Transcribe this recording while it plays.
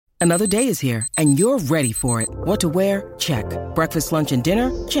Another day is here, and you're ready for it. What to wear? Check. Breakfast, lunch, and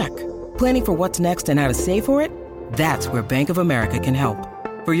dinner? Check. Planning for what's next and how to save for it? That's where Bank of America can help.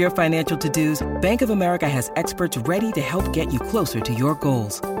 For your financial to-dos, Bank of America has experts ready to help get you closer to your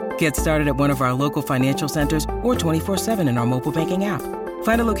goals. Get started at one of our local financial centers or 24/7 in our mobile banking app.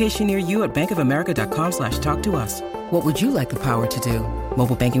 Find a location near you at bankofamerica.com/talktous. What would you like the power to do?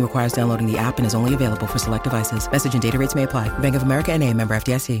 Mobile banking requires downloading the app and is only available for select devices. Message and data rates may apply. Bank of America N.A., member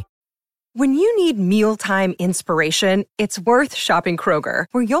FDIC. When you need mealtime inspiration, it's worth shopping Kroger,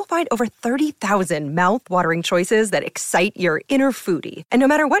 where you'll find over 30,000 mouth-watering choices that excite your inner foodie. And no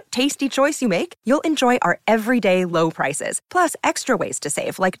matter what tasty choice you make, you'll enjoy our everyday low prices, plus extra ways to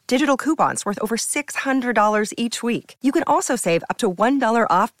save, like digital coupons worth over $600 each week. You can also save up to $1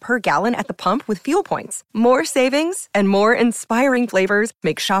 off per gallon at the pump with fuel points. More savings and more inspiring flavors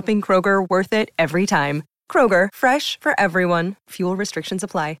make shopping Kroger worth it every time. Kroger, fresh for everyone. Fuel restrictions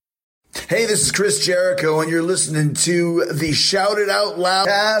apply. Hey, this is Chris Jericho, and you're listening to the Shout It Out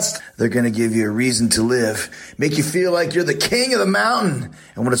Loudcast. They're going to give you a reason to live, make you feel like you're the king of the mountain.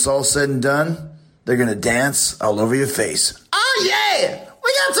 And when it's all said and done, they're going to dance all over your face. Oh, yeah!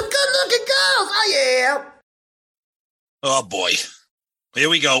 We got some good-looking girls! Oh, yeah! Oh, boy. Here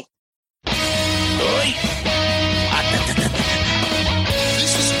we go. Oi.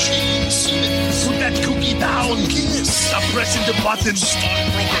 This is Gene Simmons. Put that cookie down. Kiss. Stop pressing the button.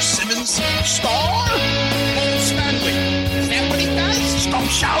 Star Simmons. Star? Paul Stanley. Is that what he does? Stop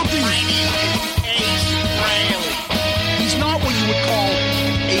shouting. My name is Ace Riley. He's not what you would call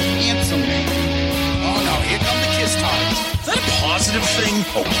a handsome man. Oh, no. Here come the kiss times. Is that a positive thing?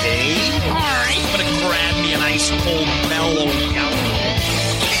 Okay. All right. I'm going to grab me a nice cold mellow yellow.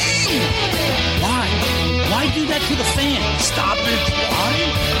 Why? Why do that to the fan? Stop it. Why?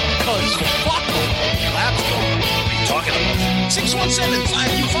 Because fuck them. That's what I'm talking about.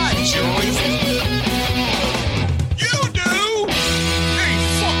 617-525-0850. You do? Hey,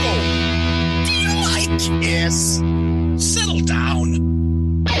 fucko. Do you like Kiss? Settle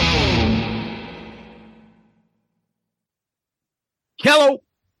down. Hello.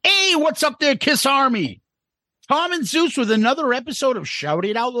 Hey, what's up there, Kiss Army? Tom and Zeus with another episode of Shout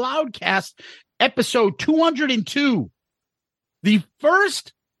It Out Loudcast, episode 202. The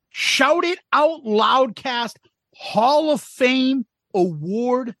first Shout It Out Loudcast Hall of Fame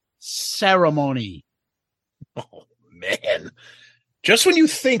award ceremony. Oh, man. Just when you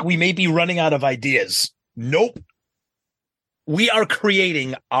think we may be running out of ideas, nope. We are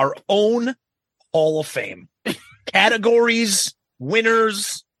creating our own Hall of Fame. Categories,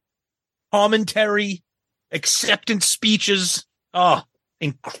 winners, commentary, acceptance speeches. Oh,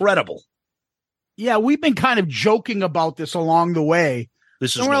 incredible. Yeah, we've been kind of joking about this along the way.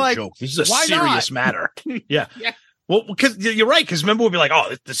 This is no joke. This is a serious matter. Yeah. Yeah. Well, because you're right. Because remember, we'll be like,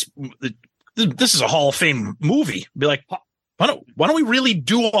 oh, this is a Hall of Fame movie. Be like, why don't we really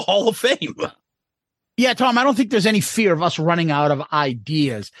do a Hall of Fame? Yeah, Tom, I don't think there's any fear of us running out of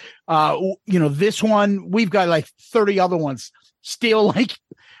ideas. This one, we've got like 30 other ones still like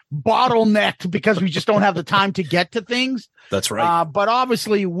bottlenecked because we just don't have the time to get to things. That's right. But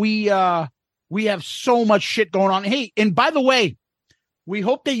obviously we have so much shit going on. Hey, and by the way, we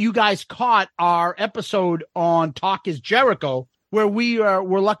hope that you guys caught our episode on Talk is Jericho, where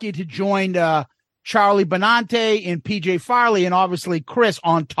we're lucky to join Charlie Benante and PJ Farley and obviously Chris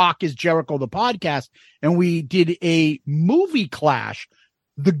on Talk is Jericho, the podcast. And we did a movie clash,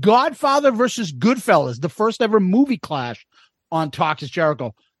 The Godfather versus Goodfellas, the first ever movie clash on Talk is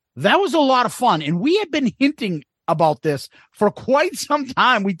Jericho. That was a lot of fun. And we had been hinting about this for quite some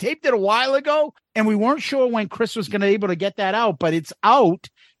time. We taped it a while ago and we weren't sure when Chris was going to be able to get that out, but it's out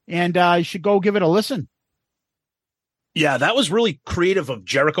and you should go give it a listen. Yeah, that was really creative of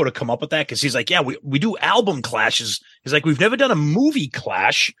Jericho to come up with that because he's like, yeah, we do album clashes. He's like, we've never done a movie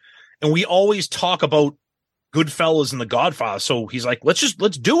clash and we always talk about Goodfellas and The Godfather. So he's like,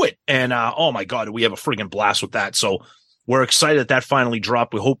 let's do it. And oh my God, we have a friggin' blast with that. So we're excited that finally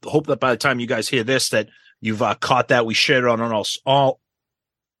dropped. We hope that by the time you guys hear this, that you've caught that. We shared it on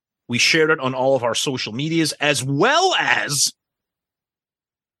all of our social medias, as well as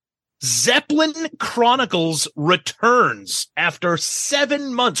Zeppelin Chronicles returns after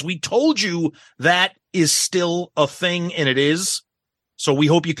 7 months. We told you that is still a thing, and it is. So we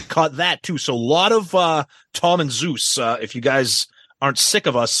hope you caught that too. So a lot of Tom and Zeus. If you guys aren't sick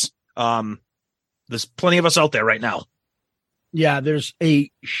of us, there's plenty of us out there right now. Yeah, there's a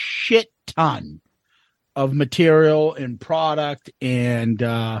shit ton of material and product and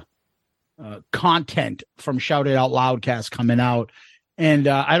content from Shout It Out Loudcast coming out. And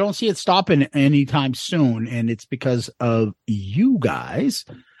I don't see it stopping anytime soon. And it's because of you guys.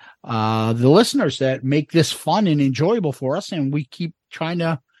 the listeners that make this fun and enjoyable for us, and we keep trying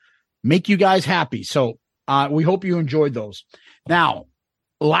to make you guys happy. So we hope you enjoyed those. Now,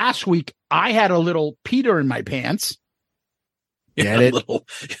 last week I had a little Peter in my pants. Get it?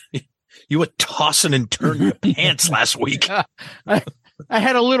 You were tossing and turning your pants last week. I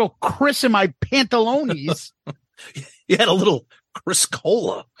had a little Chris in my pantalones. You had a little Chris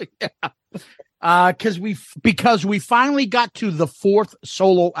Cola. Yeah. Because we finally got to the fourth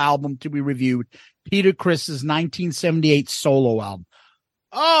solo album to be reviewed, Peter Criss's 1978 solo album.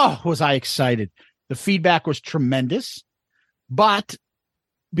 Oh, was I excited. The feedback was tremendous. But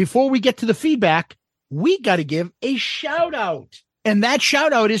before we get to the feedback, we got to give a shout out. And that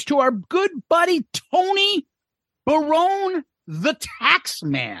shout out is to our good buddy, Tony Barone, the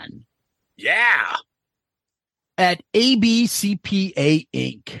Taxman. Yeah. At ABCPA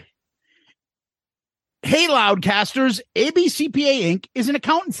Inc. Hey, Loudcasters, ABCPA Inc. is an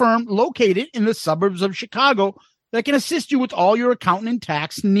accountant firm located in the suburbs of Chicago that can assist you with all your accounting and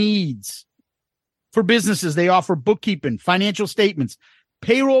tax needs. For businesses, they offer bookkeeping, financial statements,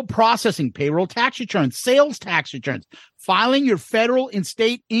 payroll processing, payroll tax returns, sales tax returns, filing your federal and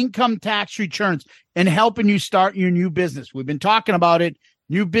state income tax returns, and helping you start your new business. We've been talking about it.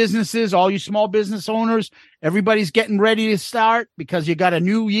 New businesses, all you small business owners, everybody's getting ready to start because you got a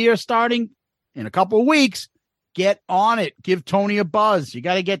new year starting in a couple of weeks. Get on it. Give Tony a buzz. You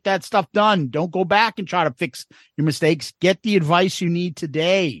got to get that stuff done. Don't go back and try to fix your mistakes. Get the advice you need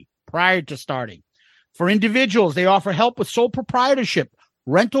today prior to starting. For individuals, they offer help with sole proprietorship,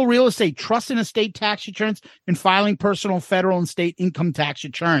 rental real estate, trust and estate tax returns, and filing personal, federal, and state income tax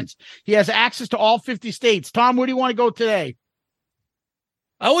returns. He has access to all 50 states. Tom, where do you want to go today?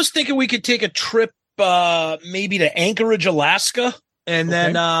 I was thinking we could take a trip maybe to Anchorage, Alaska, and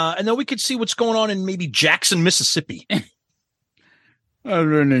then we could see what's going on in maybe Jackson, Mississippi.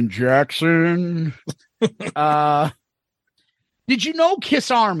 Other than Jackson. Did you know, Kiss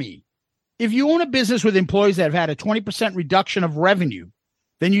Army, if you own a business with employees that have had a 20% reduction of revenue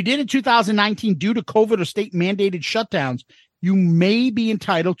than you did in 2019 due to COVID or state mandated shutdowns, you may be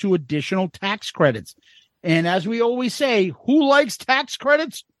entitled to additional tax credits. And as we always say, who likes tax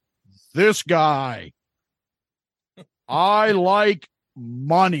credits? This guy. I like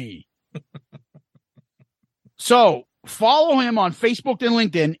money. So follow him on Facebook and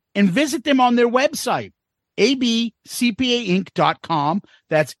LinkedIn and visit them on their website, abcpainc.com.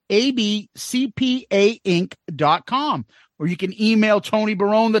 That's abcpainc.com. Or you can email Tony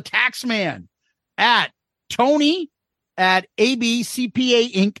Barone, the Taxman, at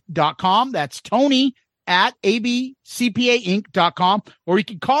tony@abcpainc.com. That's Tony at abcpainc.com, or you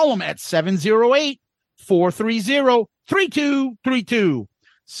can call them at 708-430-3232.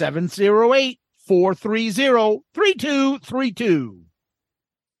 708-430-3232.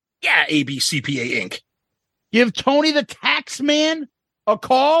 Yeah, ABCPA Inc. Give Tony the Taxman a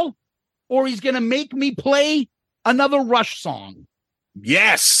call, or he's going to make me play another Rush song.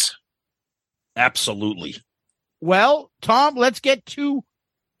 Yes, absolutely. Well, Tom, let's get to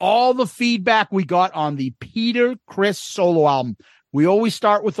all the feedback we got on the Peter Criss solo album. We always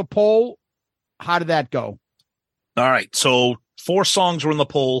start with the poll. How did that go? All right. So 4 songs were in the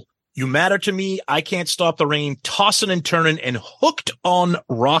poll. You Matter to Me, I Can't Stop the Rain, Tossin' and Turnin', and Hooked on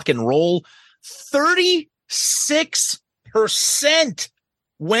Rock and Roll. 36%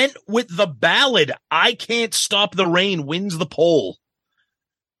 went with the ballad I Can't Stop the Rain wins the poll.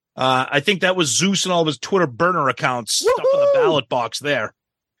 I think that was Zeus and all of his Twitter burner accounts stuck in the ballot box there.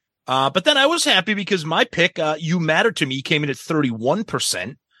 But then I was happy because my pick, You Matter to Me, came in at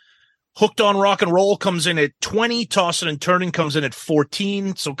 31%. Hooked on Rock and Roll comes in at 20. Tossin' and Turnin' comes in at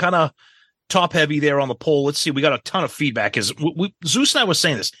 14. So kind of top heavy there on the poll. Let's see. We got a ton of feedback. Zeus and I was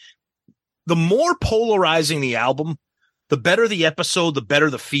saying this. The more polarizing the album, the better the episode, the better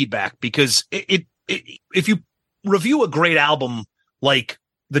the feedback. Because if you review a great album like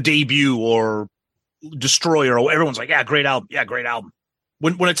The Debut or Destroyer, or everyone's like, yeah, great album. Yeah, great album.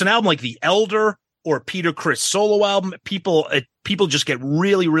 When it's an album like The Elder or Peter Criss solo album, people just get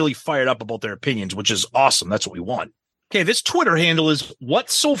really, really fired up about their opinions, which is awesome. That's what we want. Okay, this Twitter handle is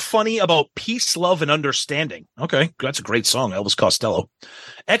What's So Funny About Peace, Love, and Understanding. Okay, that's a great song, Elvis Costello.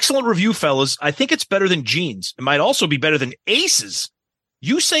 Excellent review, fellas. I think it's better than Jeans. It might also be better than Aces.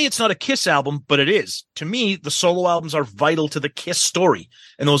 You say it's not a Kiss album, but it is. To me, the solo albums are vital to the Kiss story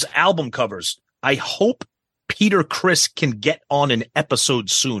and those album covers. I hope Peter Criss can get on an episode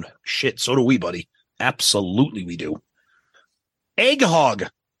soon. Shit, so do we, buddy. Absolutely we do. Egghog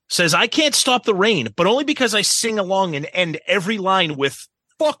says, I can't stop the rain, but only because I sing along and end every line with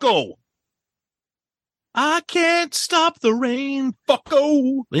fucko. I can't stop the rain.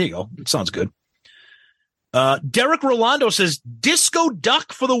 Fucko. There you go. It sounds good. Derek Rolando says, Disco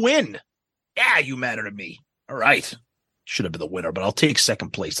Duck for the win. Yeah, you matter to me. All right. Should have been the winner, but I'll take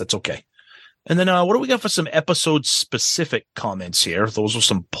second place. That's okay. And then what do we got for some episode-specific comments here? Those are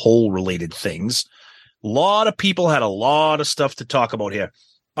some poll-related things. A lot of people had a lot of stuff to talk about here.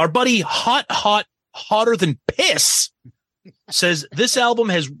 Our buddy Hotter Than Piss says, this album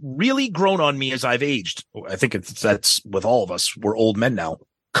has really grown on me as I've aged. I think that's with all of us. We're old men now.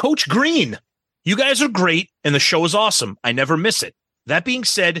 Coach Green, you guys are great, and the show is awesome. I never miss it. That being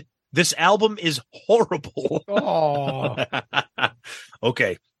said, this album is horrible. Oh.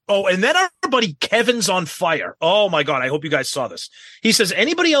 Okay. Oh, and then our buddy Kevin's on fire. Oh, my God. I hope you guys saw this. He says,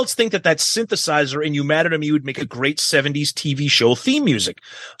 anybody else think that synthesizer in You Matter to Me would make a great 70s TV show theme music?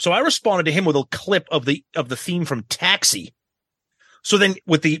 So I responded to him with a clip of the theme from Taxi. So then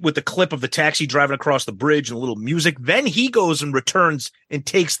with the clip of the taxi driving across the bridge and a little music, then he goes and returns and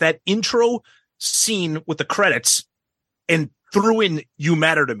takes that intro scene with the credits and threw in You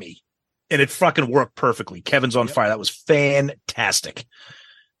Matter to Me. And it fucking worked perfectly. Kevin's on fire. That was fantastic.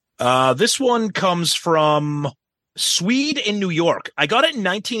 This one comes from Swede in New York. I got it in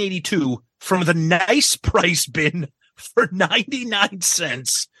 1982 from the Nice Price bin for 99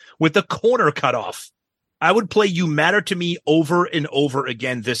 cents with the corner cut off. I would play You Matter to Me over and over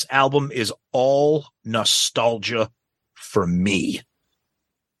again. This album is all nostalgia for me.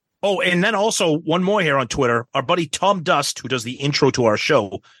 Oh, and then also one more here on Twitter. Our buddy Tom Dust, who does the intro to our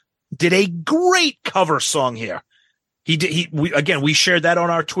show, did a great cover song here. We shared that on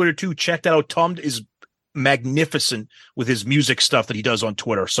our Twitter too. Check that out. Tom is magnificent with his music stuff that he does on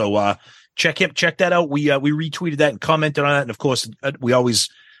Twitter. So check that out. We retweeted that and commented on that. And of course, we always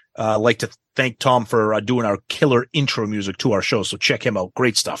like to thank Tom for doing our killer intro music to our show. So check him out.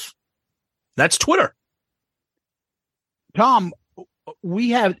 Great stuff. That's Twitter. Tom, we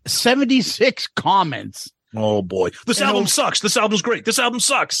have 76 comments. Oh boy. This album sucks. This album's great. This album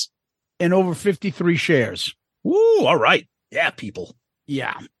sucks. And over 53 shares. Woo, all right. Yeah, people.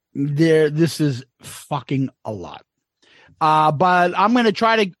 Yeah. This is fucking a lot. But I'm going to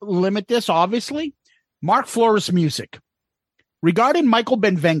try to limit this, obviously. Mark Flores music. Regarding Michael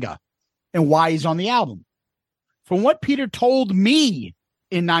Benvenga and why he's on the album. From what Peter told me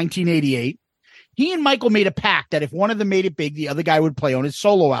in 1988, he and Michael made a pact that if one of them made it big, the other guy would play on his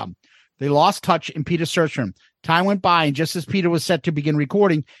solo album. They lost touch and Peter searched for him. Time went by, and just as Peter was set to begin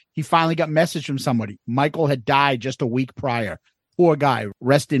recording, he finally got a message from somebody. Michael had died just a week prior. Poor guy.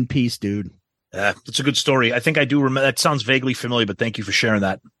 Rest in peace, dude. That's a good story. I think I do remember. That sounds vaguely familiar, but thank you for sharing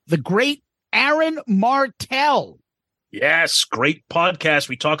that. The great Aaron Martell. Yes, great podcast.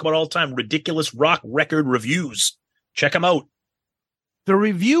 We talk about all the time. Ridiculous rock record reviews. Check them out. The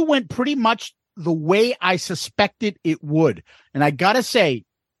review went pretty much the way I suspected it would. And I got to say,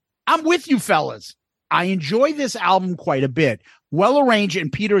 I'm with you, fellas. I enjoy this album quite a bit. Well arranged,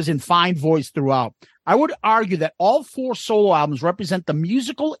 and Peter is in fine voice throughout. I would argue that all 4 solo albums represent the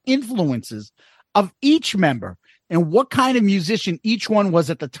musical influences of each member and what kind of musician each one was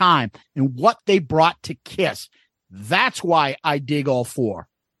at the time and what they brought to Kiss. That's why I dig all 4.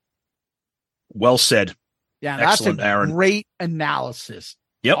 Well said. Yeah, excellent, that's a Aaron. Great analysis.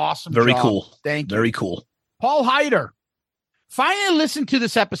 Yep. Awesome. Very job. Cool. Thank you. Very cool. Paul Hyder. Finally listened to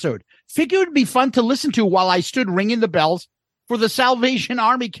this episode. Figured it would be fun to listen to while I stood ringing the bells for the Salvation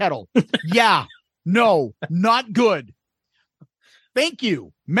Army kettle. Yeah. No, not good. Thank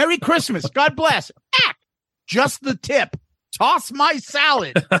you. Merry Christmas. God bless. Just the tip. Toss my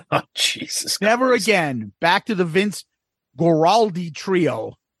salad. Oh, Jesus. Never Christ. again. Back to the Vince Guaraldi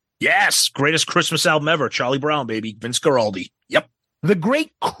trio. Yes. Greatest Christmas album ever. Charlie Brown, baby. Vince Guaraldi. Yep. The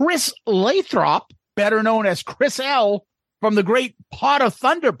great Chris Lathrop, better known as Chris L., from the great Pot of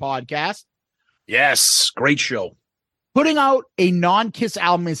Thunder podcast. Yes. Great show. Putting out a non-Kiss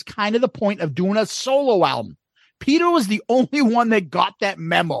album is kind of the point of doing a solo album. Peter was the only one that got that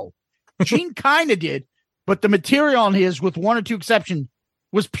memo. Gene kind of did, but the material on his, with 1 or 2 exceptions,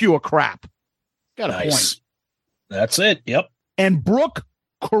 was pure crap. Got a point. That's it. Yep. And Brooke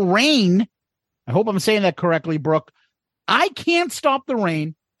Corain, I hope I'm saying that correctly, Brooke, I Can't Stop the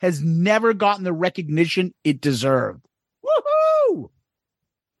Rain has never gotten the recognition it deserved. Woohoo!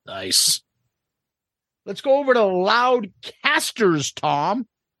 Nice. Let's go over to Loudcasters, Tom.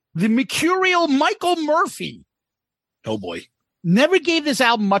 The mercurial Michael Murphy. Oh, boy. Never gave this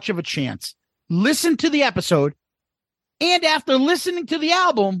album much of a chance. Listen to the episode, and after listening to the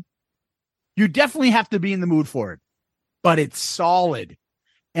album, you definitely have to be in the mood for it. But it's solid.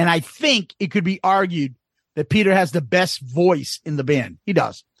 And I think it could be argued that Peter has the best voice in the band. He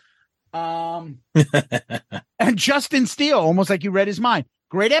does. And Justin Steele, almost like you read his mind.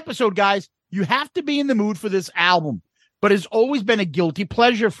 Great episode, guys. You have to be in the mood for this album, but it's always been a guilty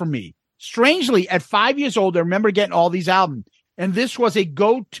pleasure for me. Strangely, at 5 years old, I remember getting all these albums, and this was a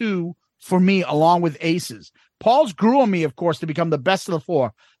go-to for me along with Aces. Paul's grew on me, of course, to become the best of the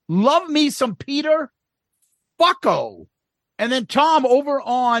four. Love me some Peter Fucko. And then Tom over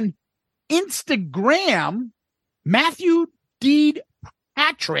on Instagram, Matthew Deed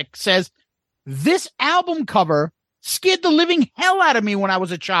Patrick says, this album cover scared the living hell out of me when I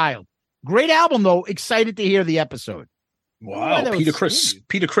was a child. Great album, though. Excited to hear the episode. Wow, Peter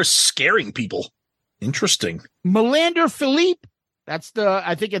Chris scaring people. Interesting. Melander Philippe.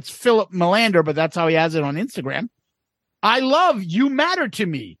 I think it's Philip Melander, but that's how he has it on Instagram. I love You Matter to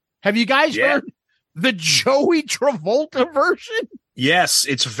Me. Have you guys heard the Joey Travolta version? Yes,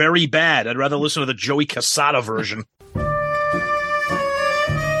 it's very bad. I'd rather listen to the Joey Casada version.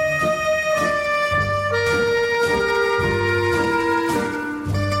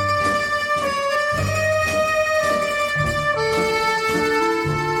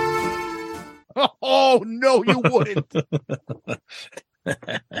 Oh, no, you wouldn't.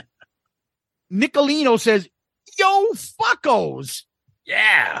 Nicolino says, yo, fuckos.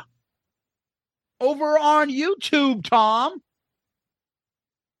 Yeah. Over on YouTube, Tom.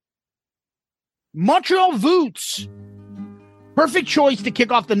 Montreal Voots. Perfect choice to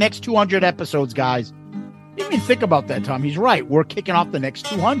kick off the next 200 episodes, guys. Didn't even think about that, Tom. He's right. We're kicking off the next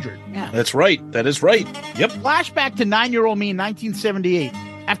 200. Yeah. That's right. That is right. Yep. Flashback to 9-year-old me in 1978.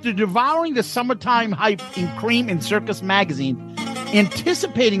 After devouring the summertime hype in Cream and Circus magazine,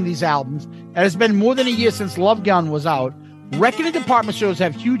 anticipating these albums, it has been more than a year since Love Gun was out. Record and department stores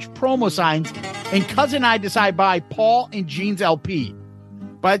have huge promo signs, and Cousin and I decide buy Paul and Gene's LP.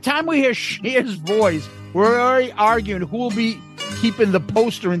 By the time we hear Cher's voice, we're already arguing who will be keeping the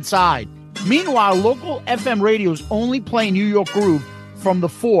poster inside. Meanwhile, local FM radios only play New York Groove from the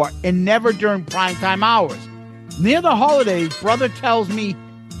 4 and never during primetime hours. Near the holidays, brother tells me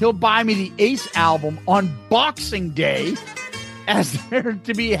he'll buy me the Ace album on Boxing Day as they're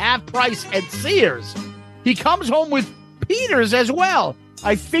to be half price at Sears. He comes home with Peters as well.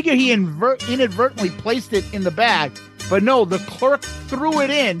 I figure he inadvertently placed it in the bag, but no, the clerk threw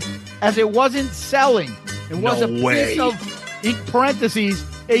it in as it wasn't selling. It was piece of, in parentheses,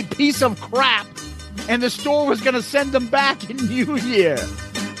 a piece of crap, and the store was going to send them back in New Year.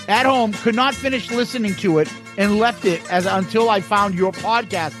 At home, could not finish listening to it and left it until I found your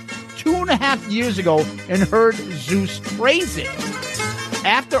podcast 2.5 years ago and heard Zeus praise it.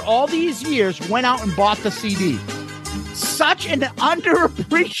 After all these years, went out and bought the CD. Such an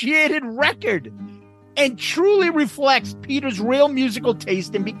underappreciated record and truly reflects Peter's real musical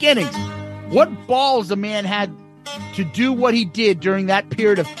taste and beginnings. What balls the man had to do what he did during that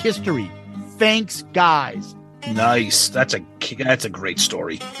period of history. Thanks, guys. Nice. That's a great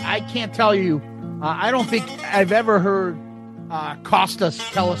story. I can't tell you. I don't think I've ever heard Costas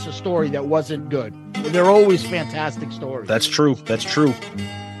tell us a story that wasn't good. They're always fantastic stories. That's true. That's true.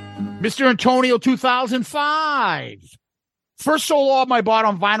 Mr. Antonio 2005. First solo album I bought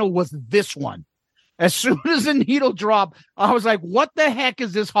on vinyl was this one. As soon as the needle dropped, I was like, what the heck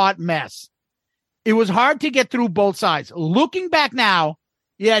is this hot mess? It was hard to get through both sides. Looking back now,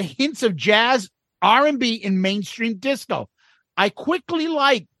 you had hints of jazz, R&B, and mainstream disco. I quickly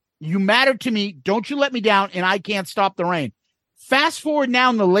liked You Matter to Me, Don't You Let Me Down, and I Can't Stop the Rain. Fast forward now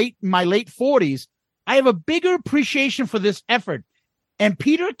in my late 40s, I have a bigger appreciation for this effort, and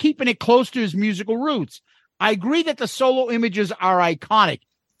Peter keeping it close to his musical roots. I agree that the solo images are iconic.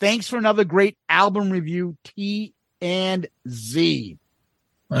 Thanks for another great album review, T and Z.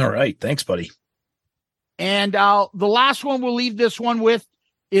 All right. Thanks, buddy. And the last one we'll leave this one with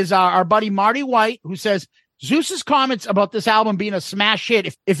is our buddy Marty White, who says, Zeus's comments about this album being a smash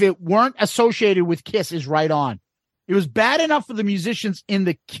hit, if it weren't associated with Kiss, is right on. It was bad enough for the musicians in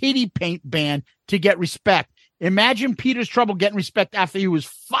the Kitty Paint band to get respect. Imagine Peter's trouble getting respect after he was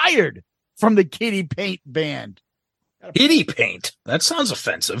fired from the Kitty Paint band. Kitty Paint? That sounds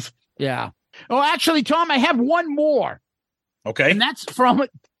offensive. Yeah. Oh, actually, Tom, I have one more. Okay. And that's from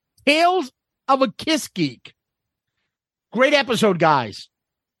Tales of a Kiss Geek. Great episode, guys.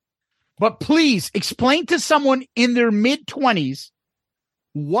 But please explain to someone in their mid-20s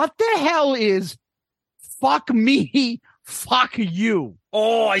what the hell is fuck me, fuck you.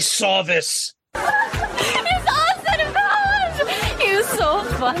 Oh, I saw this. It's Austin Powers! You're so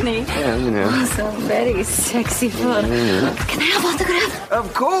funny. Yeah, you know. Also very sexy food. Can I have autograph?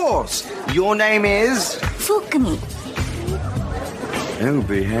 Of course. Your name is? Fuck me. Oh,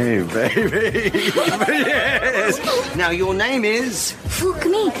 behave, baby. Yes. Now, your name is? Fuck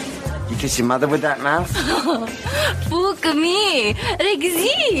me. You kiss your mother with that mouth? Fuck me. Like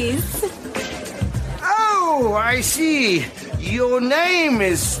this. Oh, I see. Your name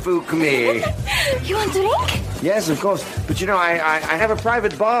is Spook Me. You want a drink? Yes, of course. But you know, I have a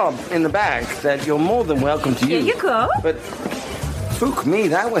private bar in the back that you're more than welcome to use. Here you go. But Spook Me,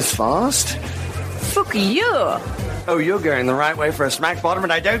 that was fast. Fuck you. Oh, you're going the right way for a smack bottom,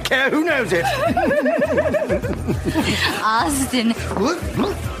 and I don't care who knows it. Austin.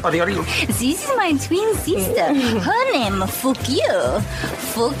 This is my twin sister. Her name, fuck you.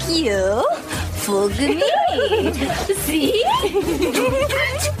 Fuck you. Fuck me. See?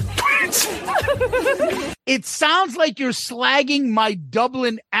 It sounds like you're slagging my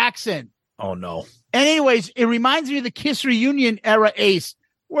Dublin accent. Oh, no. And anyways, it reminds me of the Kiss reunion era, Ace.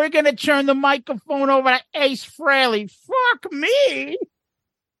 We're going to turn the microphone over to Ace Frehley. Fuck me.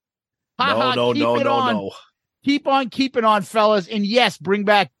 No. Keep on keeping on, fellas. And yes, bring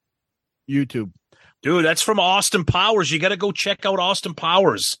back YouTube. Dude, that's from Austin Powers. You got to go check out Austin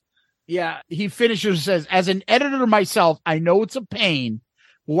Powers. Yeah, he finishes and says, as an editor myself, I know it's a pain.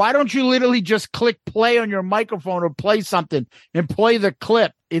 Why don't you literally just click play on your microphone or play something and play the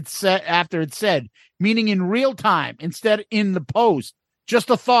clip it's set after it's said, meaning in real time instead in the post?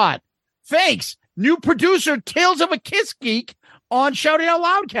 Just a thought. Thanks. New producer, Tales of a Kiss Geek on Shouting Out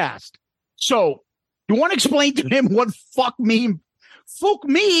Loudcast. So, you want to explain to him what fuck me? Fuck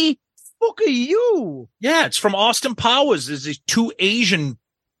me? Fuck you. Yeah, it's from Austin Powers. There's these two Asian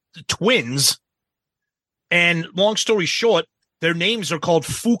twins. And long story short, their names are called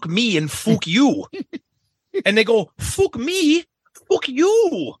Fook Me and Fook You. And they go, Fook me, Fook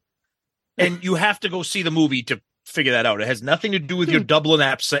you. And you have to go see the movie to figure that out. It has nothing to do with your Dublin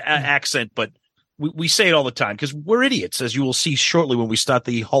accent, but we say it all the time because we're idiots, as you will see shortly when we start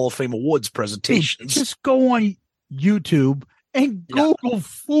the Hall of Fame Awards presentations. Just go on YouTube and Google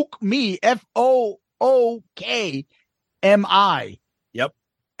Fook Me, Fookmi. Yep.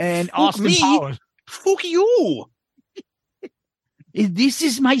 And Fook Austin me, Powers. Fook you. This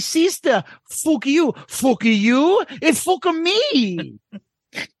is my sister. Fuck you. Fuck you. It's fuck me.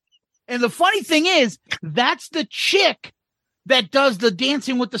 And the funny thing is, that's the chick that does the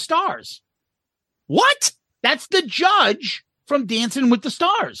Dancing with the Stars. What? That's the judge from Dancing with the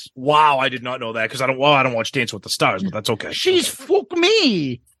Stars. Wow, I did not know that because I don't watch Dance with the Stars, but that's okay. She's fuck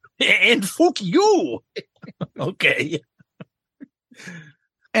me. And fuck you. Okay.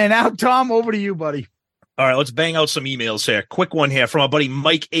 And now, Tom, over to you, buddy. All right, let's bang out some emails here. Quick one here from our buddy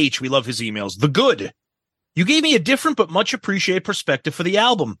Mike H. We love his emails. The good. You gave me a different but much appreciated perspective for the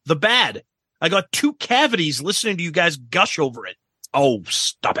album. The bad. I got 2 cavities listening to you guys gush over it. Oh,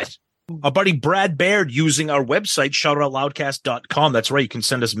 stop it. Our buddy Brad Baird using our website, shoutoutloudcast.com. That's right. You can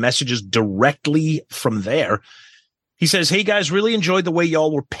send us messages directly from there. He says, hey, guys, really enjoyed the way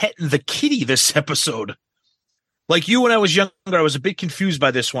y'all were petting the kitty this episode. Like you, when I was younger, I was a bit confused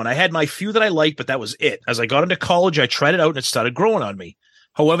by this one. I had my few that I liked, but that was it. As I got into college, I tried it out and it started growing on me.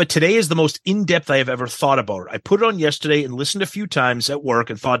 However, today is the most in-depth I have ever thought about it. I put it on yesterday and listened a few times at work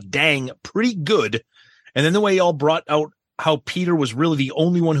and thought, dang, pretty good. And then the way y'all brought out how Peter was really the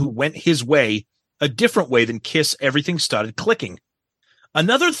only one who went his way, a different way than Kiss, everything started clicking.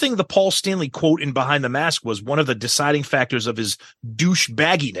 Another thing the Paul Stanley quote in Behind the Mask was one of the deciding factors of his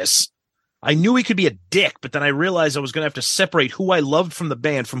douchebagginess. I knew he could be a dick, but then I realized I was going to have to separate who I loved from the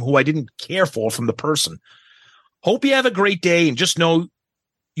band from who I didn't care for from the person. Hope you have a great day, and just know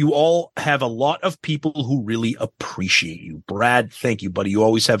you all have a lot of people who really appreciate you. Brad, thank you, buddy. You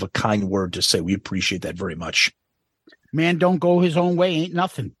always have a kind word to say. We appreciate that very much. Man, Don't Go His Own Way ain't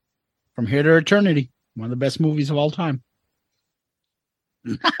nothing. From Here to Eternity, one of the best movies of all time.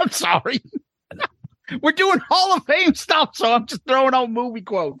 I'm sorry. We're doing Hall of Fame stuff, so I'm just throwing out movie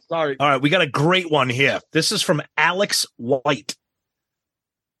quotes. Sorry. All right, we got a great one here. This is from Alex White.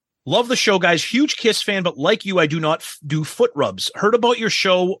 Love the show, guys. Huge Kiss fan, but like you, I do not do foot rubs. Heard about your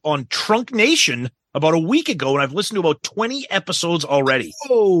show on Trunk Nation about a week ago, and I've listened to about 20 episodes already.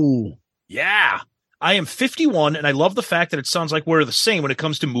 Oh, yeah. I am 51, and I love the fact that it sounds like we're the same when it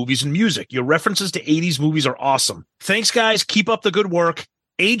comes to movies and music. Your references to 80s movies are awesome. Thanks, guys. Keep up the good work.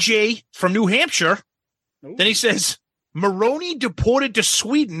 AJ from New Hampshire. Ooh. Then he says, Maroney deported to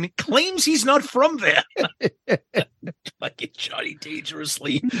Sweden, claims he's not from there. Like Johnny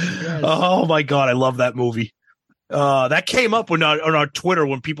Dangerously. Yes. Oh, my God. I love that movie. That came up on our Twitter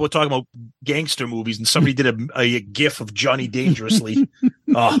when people were talking about gangster movies, and somebody did a gif of Johnny Dangerously.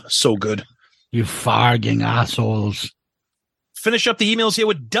 Oh, so good. You farging assholes. Finish up the emails here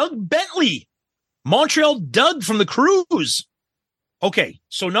with Doug Bentley. Montreal Doug from the Cruise. Okay,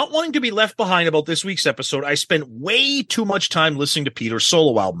 so not wanting to be left behind about this week's episode, I spent way too much time listening to Peter's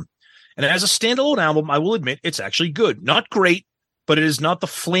solo album. And as a standalone album, I will admit it's actually good. Not great, but it is not the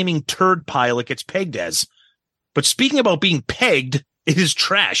flaming turd pile it gets pegged as. But speaking about being pegged, it is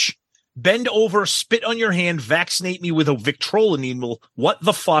trash. Bend over, spit on your hand, vaccinate me with a Victrola needle. What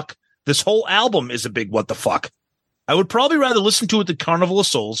the fuck? This whole album is a big what the fuck. I would probably rather listen to it than Carnival of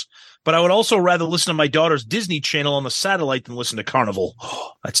Souls, but I would also rather listen to my daughter's Disney Channel on the satellite than listen to Carnival.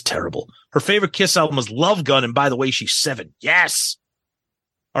 Oh, that's terrible. Her favorite Kiss album is Love Gun, and by the way, she's 7. Yes!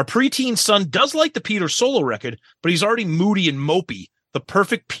 Our preteen son does like the Peter solo record, but he's already moody and mopey. The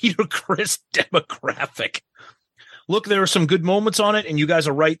perfect Peter Criss demographic. Look, there are some good moments on it, and you guys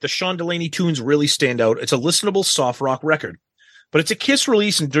are right. The Sean Delaney tunes really stand out. It's a listenable soft rock record. But it's a Kiss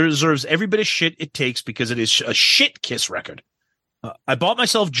release and deserves every bit of shit it takes because it is a shit Kiss record. I bought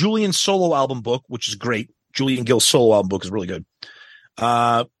myself Julian's solo album book, which is great. Julian Gill's solo album book is really good.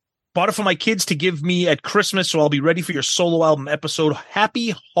 Bought it for my kids to give me at Christmas, so I'll be ready for your solo album episode.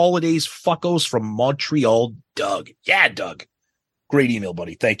 Happy holidays, fuckos, from Montreal, Doug. Yeah, Doug. Great email,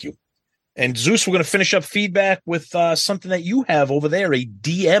 buddy. Thank you. And Zeus, we're going to finish up feedback with something that you have over there, a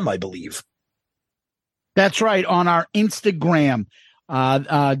DM, I believe. That's right. On our Instagram,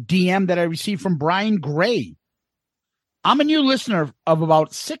 DM that I received from Brian Gray. I'm a new listener of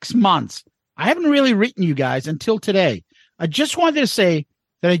about 6 months. I haven't really written you guys until today. I just wanted to say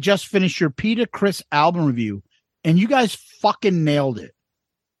that I just finished your Peter Criss album review, and you guys fucking nailed it.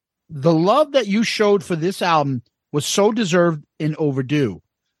 The love that you showed for this album was so deserved and overdue.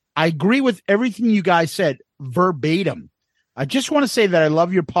 I agree with everything you guys said verbatim. I just want to say that I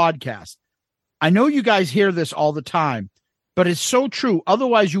love your podcast. I know you guys hear this all the time, but it's so true.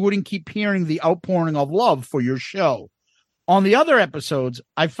 Otherwise, you wouldn't keep hearing the outpouring of love for your show. On the other episodes,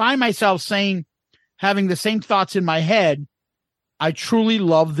 I find myself having the same thoughts in my head. I truly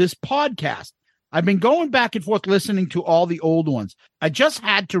love this podcast. I've been going back and forth listening to all the old ones. I just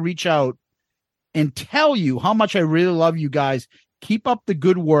had to reach out and tell you how much I really love you guys. Keep up the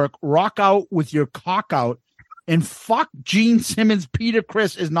good work. Rock out with your cock out. And fuck Gene Simmons. Peter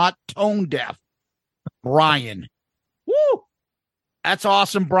Criss is not tone deaf. Brian. Woo! That's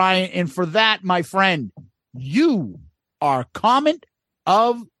awesome, Brian. And for that, my friend, you are comment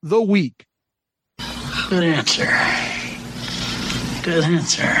of the week. Good answer. Good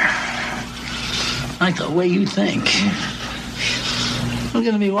answer. I like the way you think. I'm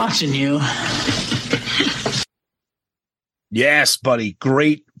going to be watching you. Yes, buddy.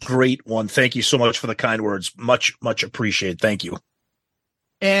 Great, great one. Thank you so much for the kind words. Much, much appreciated. Thank you.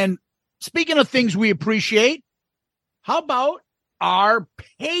 And speaking of things we appreciate, how about our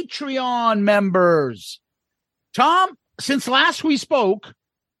Patreon members? Tom, since last we spoke,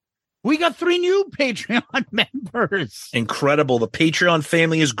 we got 3 new Patreon members. Incredible. The Patreon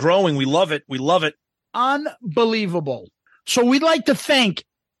family is growing. We love it. We love it. Unbelievable. So we'd like to thank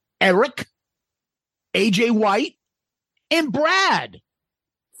Eric, AJ White, and Brad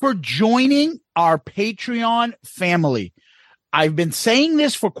for joining our Patreon family. I've been saying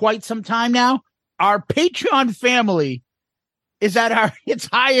this for quite some time now. Our Patreon family is at its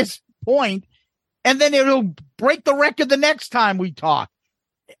highest point, and then it'll break the record the next time we talk.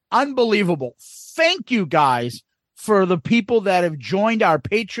 Unbelievable. Thank you guys for the people that have joined our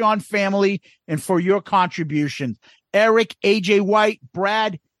Patreon family and for your contributions. Eric, AJ White,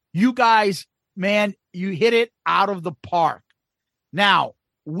 Brad, you guys, man, you hit it out of the park. Now,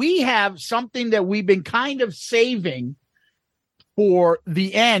 we have something that we've been kind of saving for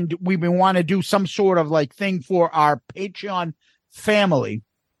the end. We've been wanting to do some sort of like thing for our Patreon family.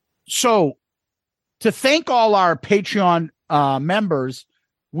 So to thank all our Patreon members,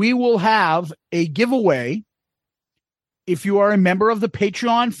 we will have a giveaway if you are a member of the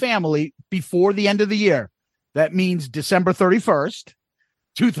Patreon family before the end of the year. That means December 31st,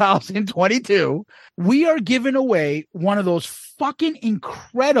 2022. We are giving away one of those fucking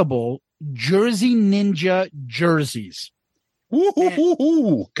incredible Jersey Ninja jerseys.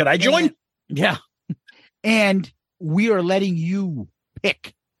 Ooh, could I join? Yeah. And we are letting you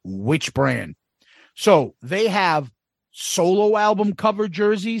pick which brand. So they have solo album cover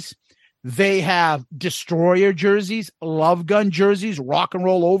jerseys. They have Destroyer jerseys, Love Gun jerseys, Rock and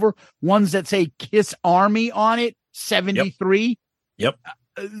Roll Over, ones that say Kiss Army on it, 73. Yep.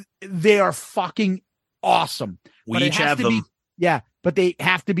 They are fucking awesome. We each have them. But they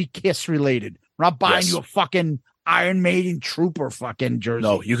have to be Kiss related. We're not buying you a fucking Iron Maiden Trooper fucking jersey.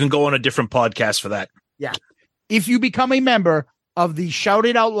 No, you can go on a different podcast for that. Yeah. If you become a member of the Shout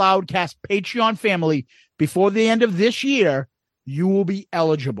It Out Loudcast Patreon family before the end of this year, you will be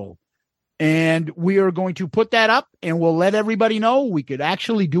eligible. And we are going to put that up and we'll let everybody know. We could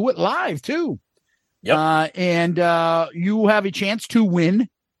actually do it live too. Yep. And you have a chance to win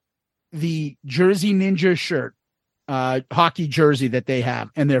the Jersey Ninja shirt, hockey jersey that they have,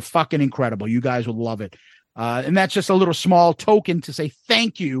 and they're fucking incredible. You guys will love it. And that's just a little small token to say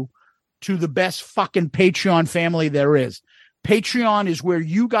thank you to the best fucking Patreon family there is. Patreon is where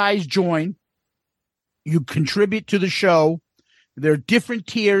you guys join. You contribute to the show. There are different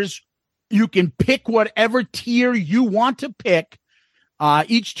tiers. You can pick whatever tier you want to pick.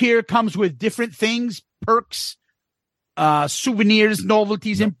 Each tier comes with different things, perks, souvenirs,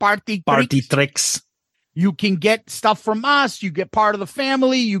 novelties, and party tricks. You can get stuff from us. You get part of the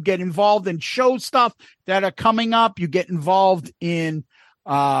family. You get involved in show stuff that are coming up. You get involved in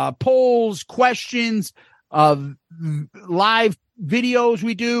polls, questions, live videos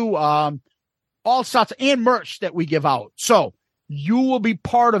we do, all sorts, and merch that we give out. So you will be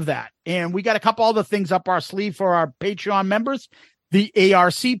part of that. And we got a couple other things up our sleeve for our Patreon members. The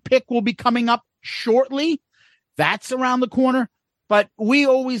ARC pick will be coming up shortly. That's around the corner. But we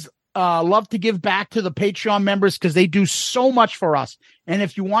always love to give back to the Patreon members because they do so much for us. And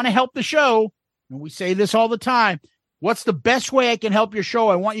if you want to help the show, and we say this all the time, what's the best way I can help your show?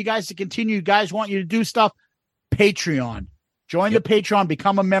 I want you guys to continue. You guys want you to do stuff. Patreon. Join the Patreon.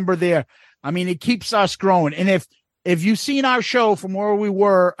 Become a member there. I mean, it keeps us growing. And if you've seen our show from where we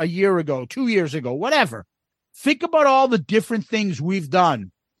were a year ago, 2 years ago, whatever, think about all the different things we've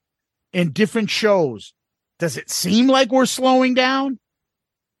done in different shows. Does it seem like we're slowing down?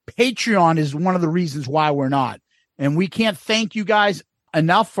 Patreon is one of the reasons why we're not. And we can't thank you guys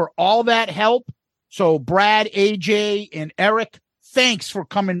enough for all that help. So Brad, AJ, and Eric, thanks for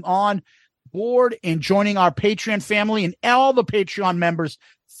coming on board and joining our Patreon family, and all the Patreon members.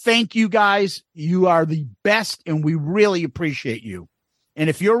 Thank you guys. You are the best, and we really appreciate you. And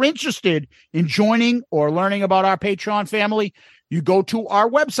if you're interested in joining or learning about our Patreon family, you go to our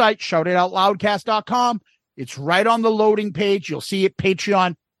website, shoutitoutloudcast.com. It's right on the loading page. You'll see it,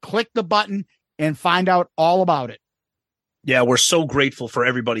 Patreon. Click the button and find out all about it. Yeah, we're so grateful for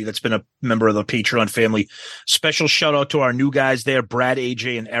everybody that's been a member of the Patreon family. Special shout out to our new guys there, Brad,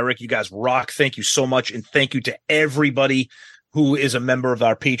 AJ, and Eric. You guys rock. Thank you so much. And thank you to everybody who is a member of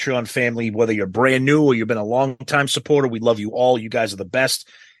our Patreon family, whether you're brand new or you've been a long-time supporter. We love you all. You guys are the best.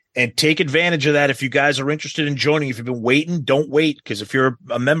 And take advantage of that if you guys are interested in joining. If you've been waiting, don't wait, because if you're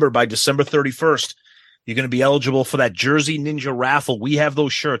a member by December 31st, you're going to be eligible for that Jersey Ninja raffle. We have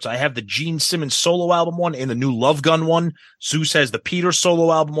those shirts. I have the Gene Simmons solo album one and the new Love Gun one. Zeus has the Peter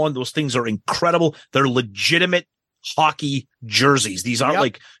solo album one. Those things are incredible. They're legitimate hockey jerseys. These aren't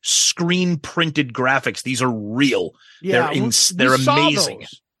like screen printed graphics. These are real. Yeah, they're amazing.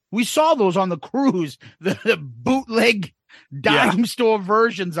 We saw those on the cruise, the bootleg dime store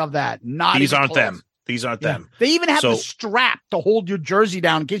versions of that. These aren't them. These aren't them. They even have the strap to hold your jersey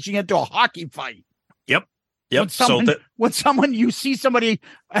down in case you get into a hockey fight. Yep. When someone you see somebody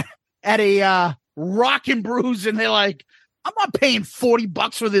at a Rock and Brews and they're like, I'm not paying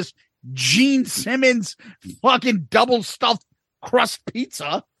 $40 for this Gene Simmons fucking double stuffed crust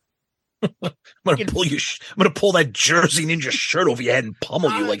pizza. I'm gonna pull that Jersey Ninja shirt over your head and pummel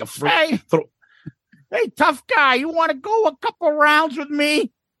you like a freak. Hey, tough guy, you want to go a couple rounds with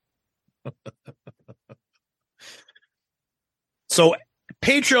me? So,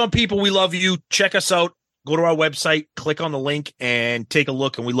 Patreon people, we love you. Check us out. Go to our website, click on the link, and take a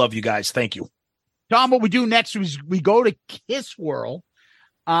look. And we love you guys. Thank you. Tom, what we do next is we go to Kiss World.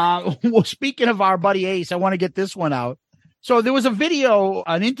 Well, speaking of our buddy Ace, I want to get this one out. So there was a video,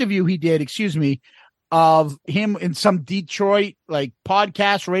 an interview he did, of him in some Detroit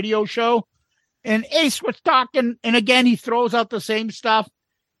podcast radio show. And Ace was talking, and again, he throws out the same stuff.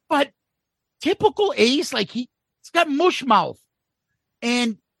 But typical Ace, he's got mush mouth.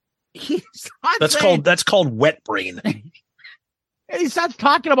 And that's called wet brain. And he starts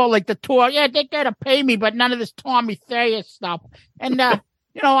talking about the tour. Yeah, they gotta pay me, but none of this Tommy Thayer stuff. And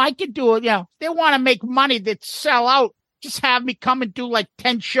I could do it. If they want to make money that sell out, just have me come and do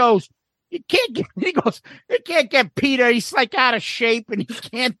 10 shows. He goes, they can't get Peter. He's out of shape and he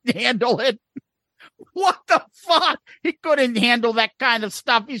can't handle it. What the fuck? He couldn't handle that kind of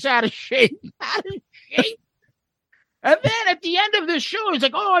stuff. He's out of shape. And then at the end of the show, he's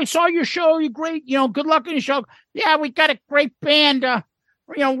like, oh, I saw your show. You're great. Good luck in your show. Yeah, we got a great band.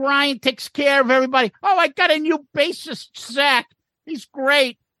 Ryan takes care of everybody. Oh, I got a new bassist, Zach. He's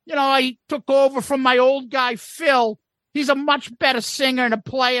great. I took over from my old guy, Phil. He's a much better singer and a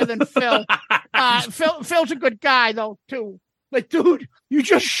player than Phil. Phil's a good guy, though, too. Dude, you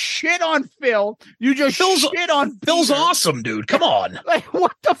just shit on Phil. You just shit on Phil's Peter. Awesome, dude. Come on.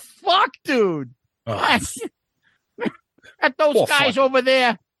 What the fuck, dude? At those guys over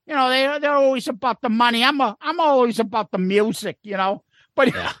there, they're always about the money. I'm always about the music,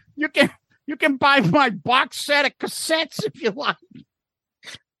 But Yeah. you can buy my box set of cassettes if you like.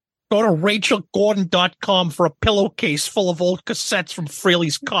 Go to RachelGordon.com for a pillowcase full of old cassettes from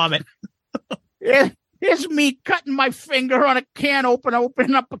Frehley's Comet. Here's me cutting my finger on a can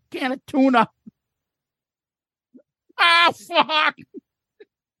opening up a can of tuna. Ah, fuck.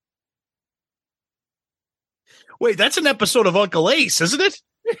 Wait, that's an episode of Uncle Ace, isn't it?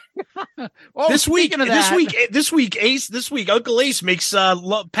 Oh, this week, speaking of that, this week, Uncle Ace makes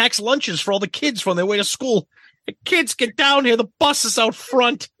packs lunches for all the kids on their way to school. The kids get down here. The bus is out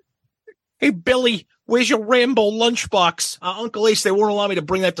front. Hey, Billy, where's your Rambo lunchbox? Uncle Ace, they won't allow me to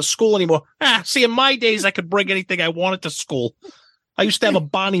bring that to school anymore. See, in my days, I could bring anything I wanted to school. I used to have a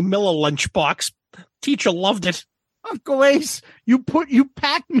Bonnie Miller lunchbox. Teacher loved it. Uncle Ace, you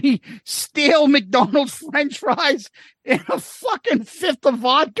packed me stale McDonald's French fries and a fucking fifth of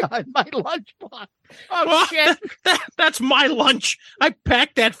vodka in my lunchbox. Oh, shit. That's my lunch. I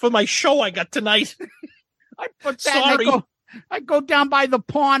packed that for my show I got tonight. I put that. Sorry. I go down by the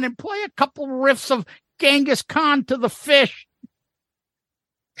pond and play a couple riffs of Genghis Khan to the fish.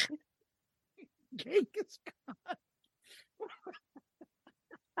 Genghis Khan.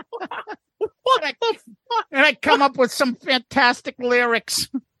 What the fuck? And I come up with some fantastic lyrics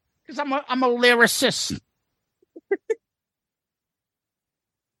because I'm a lyricist.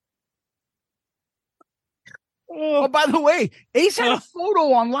 Oh, by the way, Ace had a photo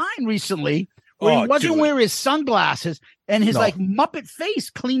online recently where he wasn't wearing his sunglasses and his like Muppet face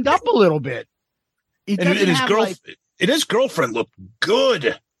cleaned up a little bit. And his girlfriend looked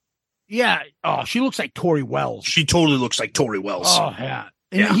good. Yeah. Oh, she looks like Tori Wells. She totally looks like Tori Wells. Oh, yeah.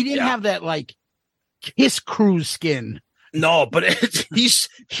 And he didn't have that like Kiss Cruise skin. No, but he's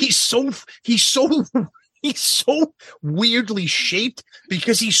so weirdly shaped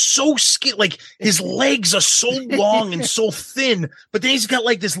because he's so skinny. Like his legs are so long and so thin, but then he's got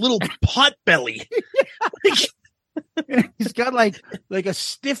like this little pot belly. He's got like a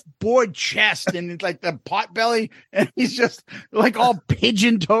stiff board chest and it's like the pot belly, and he's just like all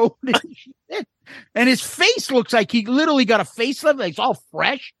pigeon toed. And his face looks like he literally got a facelift. Like it's all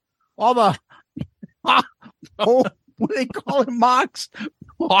fresh. All the what do they call it? Marks?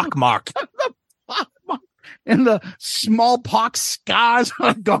 Pockmark. The pockmark. And the smallpox scars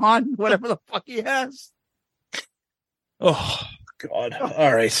are gone. Whatever the fuck he has. Oh God!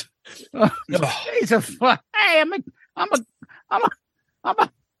 All right. He's a fuck. Hey, I'm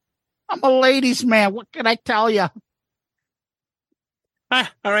a ladies' man. What can I tell you? All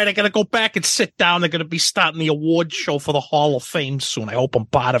right, I got to go back and sit down. They're going to be starting the award show for the Hall of Fame soon. I hope I'm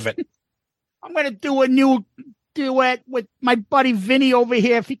part of it. I'm going to do a new duet with my buddy Vinny over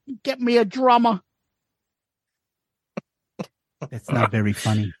here if he can get me a drummer. That's not very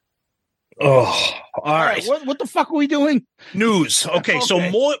funny. Oh, all right. What the fuck are we doing? News. Okay, so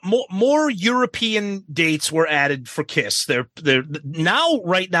more European dates were added for Kiss. They're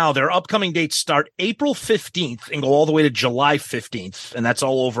right now their upcoming dates start April 15th and go all the way to July 15th, and that's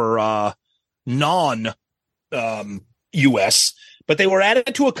all over non US. But they were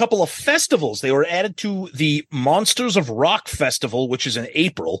added to a couple of festivals. They were added to the Monsters of Rock Festival, which is in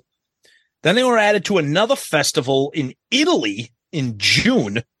April. Then they were added to another festival in Italy in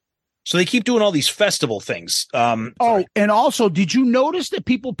June. So they keep doing all these festival things. And also, did you notice that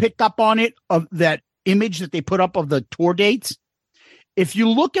people picked up on it, of that image that they put up of the tour dates? If you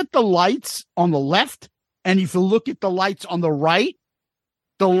look at the lights on the left, and if you look at the lights on the right,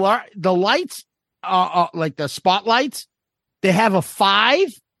 the lights, like the spotlights, they have a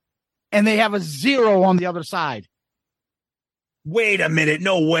 5 and they have a 0 on the other side. Wait a minute.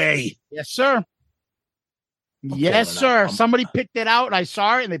 No way. Yes, sir. Yes, sir. Somebody picked it out. I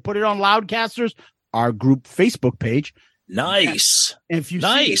saw it, and they put it on Loudcasters, our group Facebook page. Nice. And if you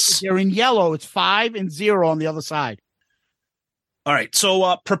see it, they're in yellow. It's 5 and 0 on the other side. All right.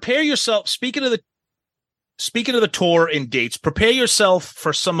 So prepare yourself. Speaking of the tour and dates, prepare yourself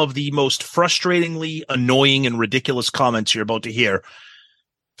for some of the most frustratingly annoying and ridiculous comments you're about to hear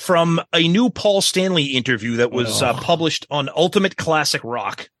from a new Paul Stanley interview that was published on Ultimate Classic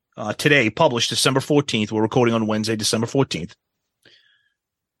Rock. Today, published December 14th. We're recording on Wednesday, December 14th.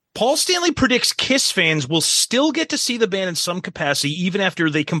 Paul Stanley predicts Kiss fans will still get to see the band in some capacity even after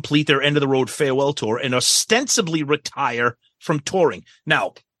they complete their end-of-the-road farewell tour and ostensibly retire from touring.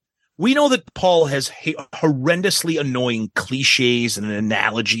 Now, we know that Paul has horrendously annoying cliches and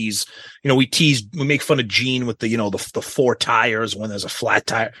analogies. You know, we make fun of Gene with the 4 tires when there's a flat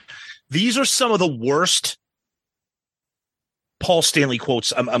tire. These are some of the worst Paul Stanley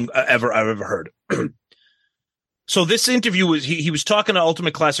quotes I've ever heard. So this interview was he was talking to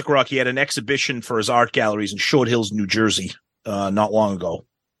Ultimate Classic Rock. He had an exhibition for his art galleries in Short Hills, New Jersey, not long ago.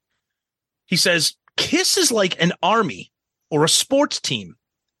 He says, KISS is like an army or a sports team.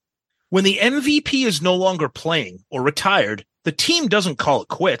 When the MVP is no longer playing or retired, the team doesn't call it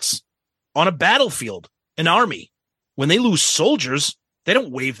quits. On a battlefield, an army, when they lose soldiers, they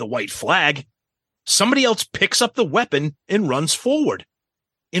don't wave the white flag. Somebody else picks up the weapon and runs forward.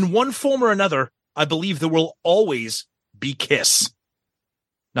 In one form or another, I believe there will always be KISS.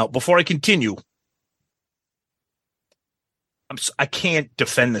 Now, before I continue, I can't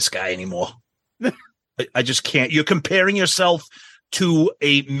defend this guy anymore. I just can't. You're comparing yourself to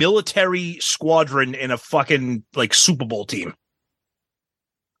a military squadron in a fucking like Super Bowl team.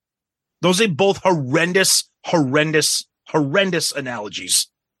 Those are both horrendous analogies.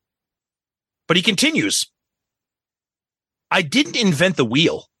 But he continues. I didn't invent the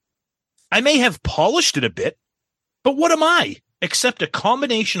wheel. I may have polished it a bit, but what am I except a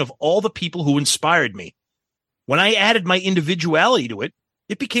combination of all the people who inspired me? When I added my individuality to it,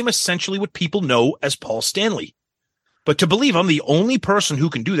 it became essentially what people know as Paul Stanley. But to believe I'm the only person who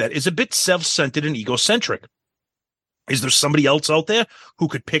can do that is a bit self-centered and egocentric. Is there somebody else out there who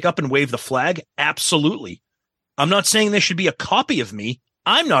could pick up and wave the flag? Absolutely. I'm not saying there should be a copy of me.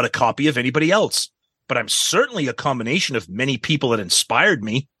 I'm not a copy of anybody else, but I'm certainly a combination of many people that inspired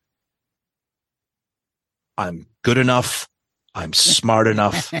me. I'm good enough. I'm smart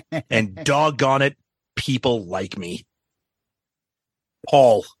enough. And doggone it, people like me.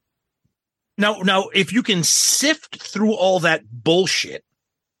 Paul. Now, if you can sift through all that bullshit,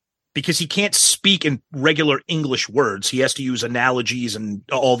 because he can't speak in regular English words, he has to use analogies and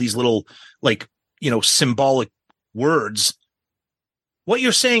all these little, like, symbolic words. What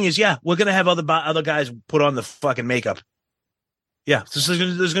you're saying is, yeah, we're going to have other guys put on the fucking makeup. Yeah, there's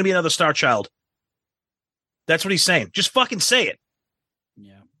going to be another Star Child. That's what he's saying. Just fucking say it.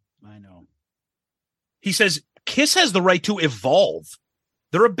 Yeah, I know. He says, KISS has the right to evolve.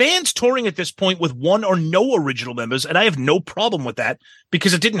 There are bands touring at this point with one or no original members, and I have no problem with that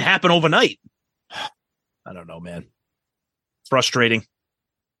because it didn't happen overnight. I don't know, man. Frustrating.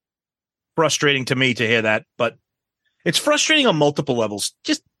 Frustrating to me to hear that, but it's frustrating on multiple levels.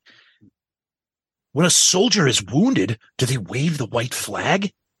 Just when a soldier is wounded, do they wave the white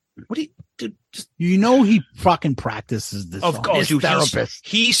flag? What do you do? He fucking practices this. Of course, his therapist.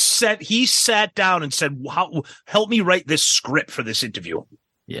 He sat down and said, help me write this script for this interview.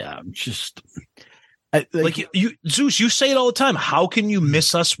 Yeah, I'm just you Zeus, you say it all the time. How can you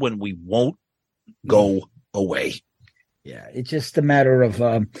miss us when we won't go away? Yeah, it's just a matter of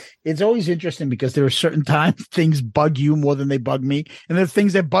it's always interesting because there are certain times things bug you more than they bug me, and there are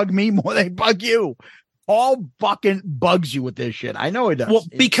things that bug me more than they bug you. Paul fucking bugs you with this shit. I know it does. Well,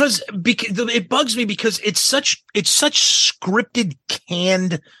 because it bugs me because it's such scripted,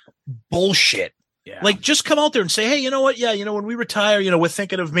 canned bullshit. Yeah. Like, just come out there and say, hey, you know what? Yeah, when we retire, we're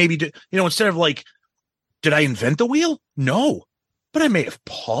thinking of maybe, instead of like, did I invent the wheel? No, but I may have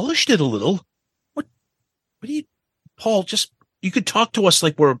polished it a little. What do you, Paul? Just, you could talk to us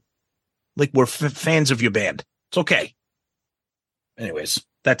like we're fans of your band. It's okay. Anyways,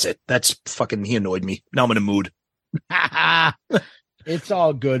 that's it. That's fucking, he annoyed me. Now I'm in a mood. It's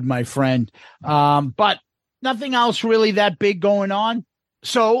all good, my friend. But nothing else really that big going on.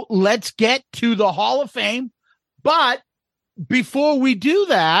 So let's get to the Hall of Fame. But before we do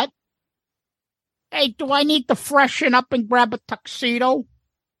that, hey, do I need to freshen up and grab a tuxedo?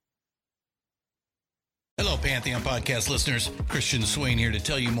 Hello, Pantheon Podcast listeners. Christian Swain here to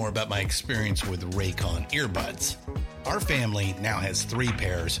tell you more about my experience with Raycon earbuds. Our family now has 3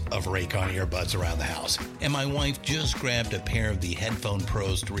 pairs of Raycon earbuds around the house, and my wife just grabbed a pair of the Headphone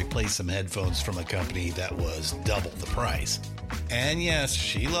Pros to replace some headphones from a company that was double the price. And yes,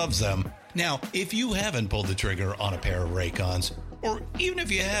 she loves them. Now, if you haven't pulled the trigger on a pair of Raycons, or even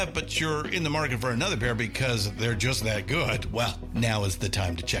if you have, but you're in the market for another pair because they're just that good, well, now is the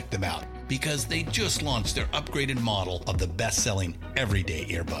time to check them out, because they just launched their upgraded model of the best-selling everyday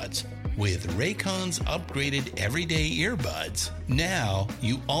earbuds. With Raycon's upgraded everyday earbuds, now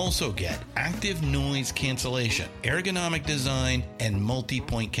you also get active noise cancellation, ergonomic design, and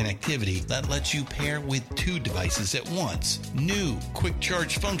multi-point connectivity that lets you pair with 2 devices at once. New quick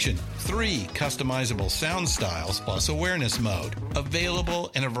charge function, 3 customizable sound styles, plus awareness mode.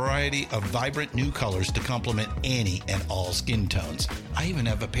 Available in a variety of vibrant new colors to complement any and all skin tones. I even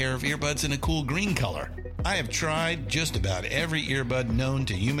have a pair of earbuds in a cool green color. I have tried just about every earbud known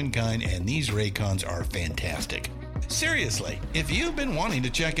to humankind, and these Raycons are fantastic. Seriously, if you've been wanting to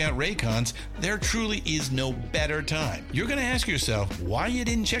check out Raycons, there truly is no better time. You're going to ask yourself why you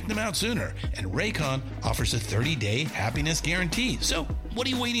didn't check them out sooner, and Raycon offers a 30-day happiness guarantee. So what are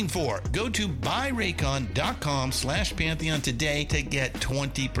you waiting for? Go to buyraycon.com/Pantheon today to get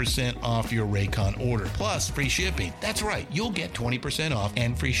 20% off your Raycon order, plus free shipping. That's right, you'll get 20% off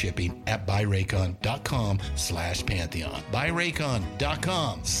and free shipping at buyraycon.com/Pantheon.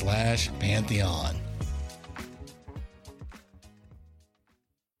 buyraycon.com/Pantheon.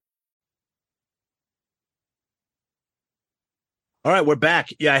 All right, we're back.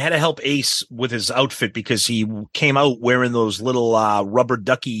 Yeah, I had to help Ace with his outfit because he came out wearing those little rubber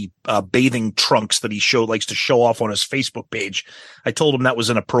ducky bathing trunks that he likes to show off on his Facebook page. I told him that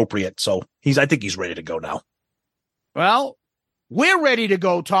was inappropriate, so I think he's ready to go now. Well, we're ready to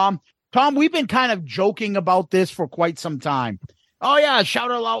go, Tom. Tom, we've been kind of joking about this for quite some time. Oh yeah,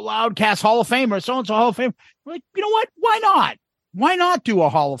 shout out Loudcast Hall of Famer, so-and-so Hall of Fame. Like, you know what? Why not? Why not do a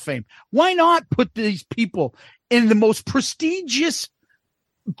Hall of Fame? Why not put these people in the most prestigious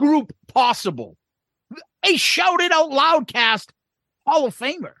group possible? A Shout It Out Loudcast Hall of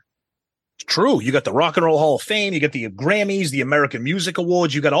Famer. It's true. You got the Rock and Roll Hall of Fame. You got the Grammys, the American Music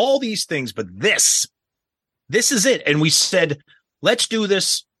Awards. You got all these things, but this is it. And we said, let's do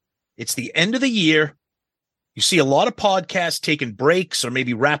this. It's the end of the year. You see a lot of podcasts taking breaks or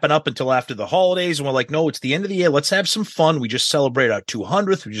maybe wrapping up until after the holidays. And we're like, no, it's the end of the year. Let's have some fun. We just celebrated our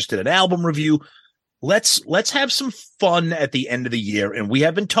 200th. We just did an album review. Let's have some fun at the end of the year. And we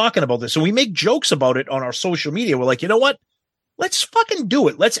have been talking about this. And we make jokes about it on our social media. We're like, you know what? Let's fucking do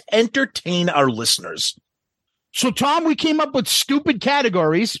it. Let's entertain our listeners. So, Tom, we came up with stupid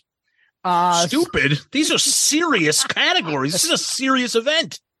categories. Stupid? These are serious categories. This is a serious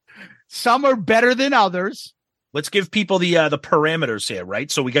event. Some are better than others. Let's give people the parameters here, right?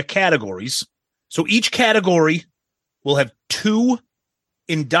 So we got categories. So each category will have 2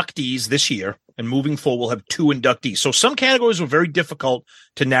 inductees this year, and moving forward, we'll have 2 inductees. So some categories were very difficult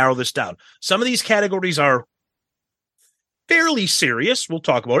to narrow this down. Some of these categories are fairly serious. We'll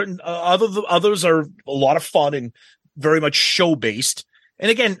talk about it. And others are a lot of fun and very much show-based. And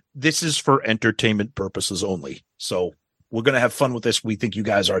again, this is for entertainment purposes only. So we're going to have fun with this. We think you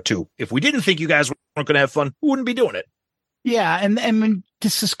guys are too. If we didn't think you guys weren't going to have fun, we wouldn't be doing it. Yeah. And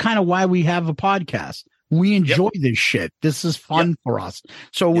this is kind of why we have a podcast. We enjoy this shit. This is fun for us.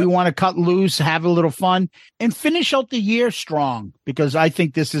 So we want to cut loose, have a little fun, and finish out the year strong, because I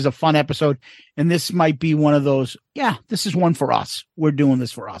think this is a fun episode. And this might be one of those, this is one for us. We're doing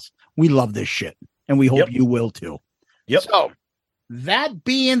this for us. We love this shit. And we hope you will too. Yep. So that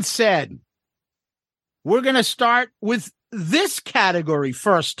being said, we're going to start with this category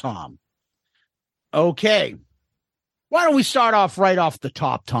first, Tom. Okay. Why don't we start off right off the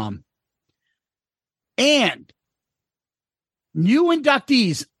top, Tom? And new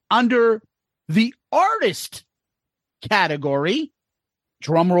inductees under the artist category.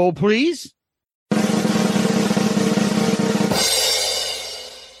 Drum roll, please.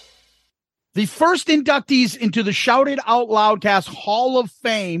 The first inductees into the Shout It Out Loudcast Hall of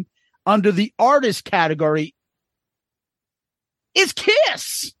Fame under the artist category is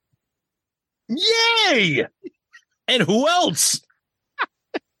Kiss. Yay! And who else?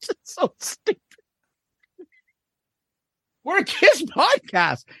 So stupid. We're a Kiss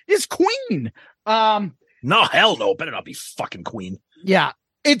podcast. It's Queen. No, hell no. Better not be fucking Queen. Yeah,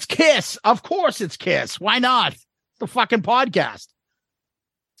 it's Kiss. Of course it's Kiss. Why not? It's the fucking podcast.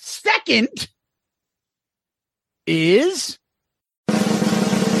 Second is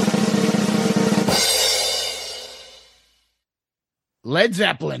Led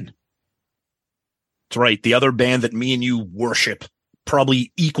Zeppelin. That's right. The other band that me and you worship,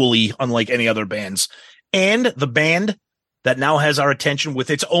 probably equally unlike any other bands. And the band that now has our attention with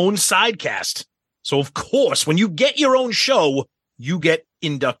its own sidecast. So, of course, when you get your own show, you get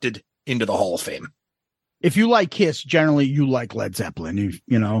inducted into the Hall of Fame. If you like Kiss, generally you like Led Zeppelin.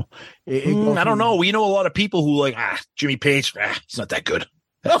 You know, I don't know. We know a lot of people who like Jimmy Page. He's not that good.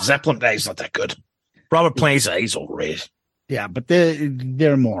 Zeppelin, he's not that good. Robert Plant, he's overrated. Yeah, but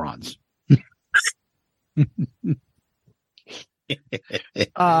they're morons. I'm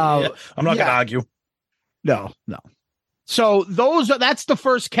not going to argue. No. So that's the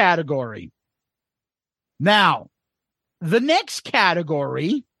first category. Now, the next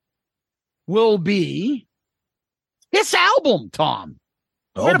category will be Kiss album, Tom.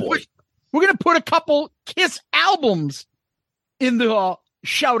 Oh, boy. We're going to put a couple Kiss albums in the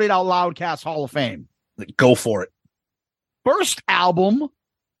Shout It Out Loudcast Hall of Fame. Go for it. First album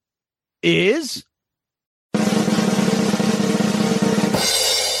is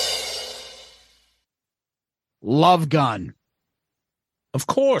Love Gun. Of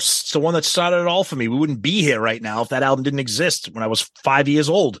course. It's the one that started it all for me. We wouldn't be here right now if that album didn't exist when I was 5 years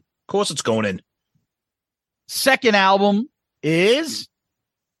old. Of course it's going in. Second album is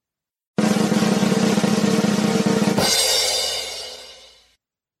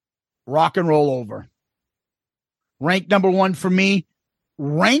Rock and Roll Over. Ranked number one for me.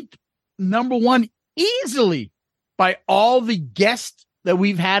 Ranked number one easily by all the guests that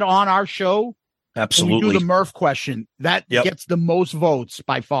we've had on our show. Absolutely. When we do the Murph question, that gets the most votes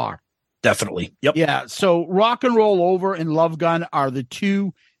by far. Definitely. Yep. Yeah. So Rock and Roll Over and Love Gun are the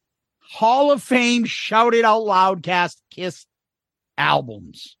two Hall of Fame Shout It Out Loudcast Kiss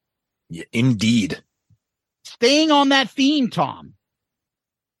albums. Yeah, indeed. Staying on that theme, Tom.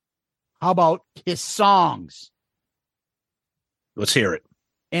 How about Kiss songs? Let's hear it.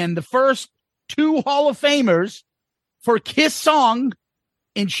 And the first two Hall of Famers for Kiss song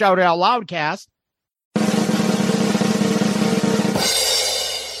in Shout It Out Loudcast.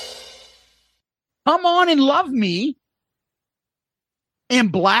 Come On and Love Me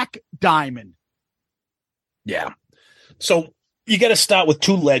and Black Diamond. Yeah. So you got to start with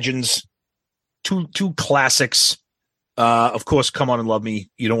two legends, two classics. Of course, Come On and Love Me.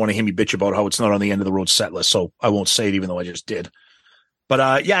 You don't want to hear me bitch about how it's not on the end of the road set list, so I won't say it even though I just did.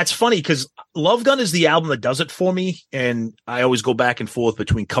 But yeah, it's funny because Love Gun is the album that does it for me, and I always go back and forth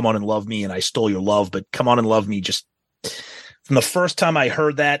between Come On and Love Me and I Stole Your Love, but Come On and Love Me, just from the first time I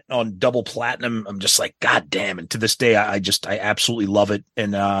heard that on double platinum, I'm just like, God damn. And to this day, I absolutely love it.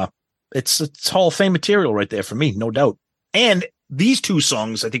 And it's Hall of Fame material right there for me, no doubt. And these two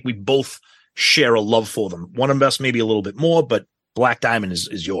songs, I think we both share a love for them. One of us maybe a little bit more, but Black Diamond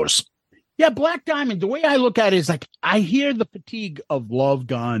is yours. Yeah, Black Diamond, the way I look at it is like, I hear the fatigue of Love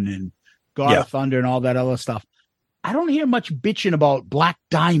Gun and God of Thunder and all that other stuff. I don't hear much bitching about Black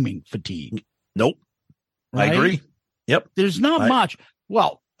Diamond fatigue. Nope. Right? I agree. Yep. There's not much.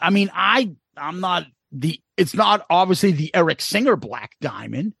 Well, I mean, it's not obviously the Eric Singer Black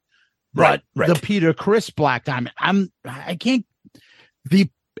Diamond, but the Peter Criss Black Diamond.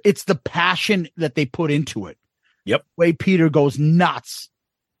 It's the passion that they put into it. Yep. Way Peter goes nuts.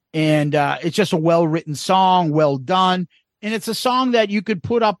 And it's just a well-written song, well done. And it's a song that you could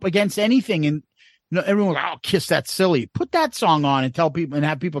put up against anything. And everyone, oh, Kiss, that's silly. Put that song on and tell people and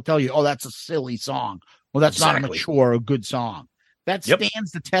have people tell you, oh, that's a silly song. Well, that's not a mature or good song. That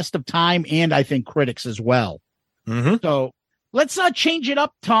stands the test of time and I think critics as well. Mm-hmm. So let's change it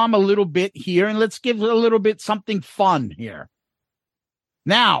up, Tom, a little bit here, and let's give a little bit something fun here.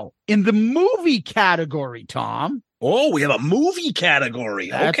 Now, in the movie category, Tom. Oh, we have a movie category.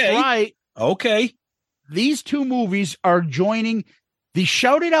 That's right. Okay. These two movies are joining the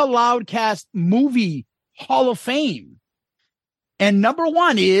Shout It Out Loudcast Movie Hall of Fame. And number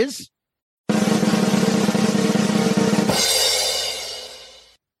one is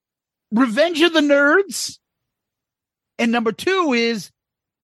Revenge of the Nerds. And number two is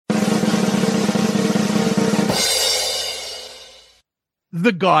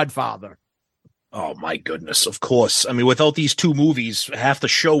The Godfather. Oh my goodness! Of course. I mean, without these two movies, half the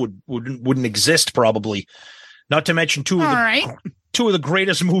show wouldn't exist probably. Not to mention two of the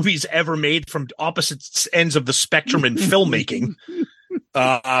greatest movies ever made from opposite ends of the spectrum in filmmaking.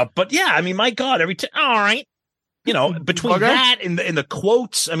 But yeah, I mean, my God, all right. You know, between that and the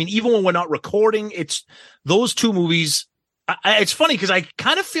quotes, I mean, even when we're not recording, it's those two movies. It's funny because I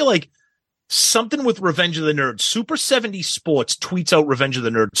kind of feel like something with Revenge of the Nerds. Super 70 Sports tweets out Revenge of the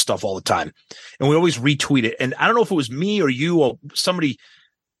Nerds stuff all the time, and we always retweet it. And I don't know if it was me or you or somebody.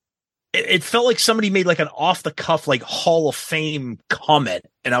 It felt like somebody made like an off the cuff like Hall of Fame comment,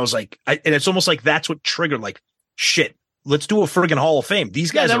 and I was like, and it's almost like that's what triggered like, shit, let's do a friggin' Hall of Fame.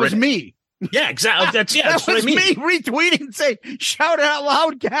 These guys that are was me. Yeah, exactly. That's that what was I mean. Me retweeting and saying, "Shout it out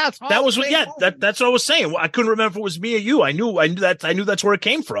loud, gas." That was that's what I was saying. I couldn't remember if it was me or you. I knew that's where it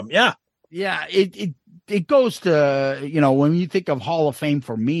came from. Yeah. Yeah, it goes to, when you think of Hall of Fame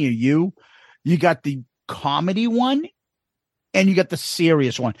for me or you got the comedy one and you got the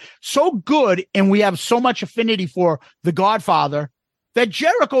serious one. So good, and we have so much affinity for The Godfather that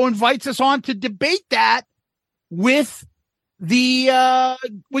Jericho invites us on to debate that with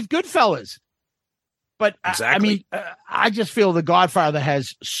with Goodfellas. But exactly. I just feel The Godfather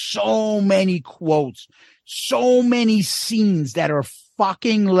has so many quotes, so many scenes that are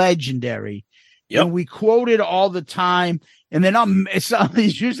fucking legendary. Yep. And we quote it all the time. And then it's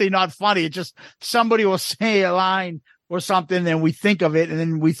usually not funny. It's just somebody will say a line or something, and we think of it, and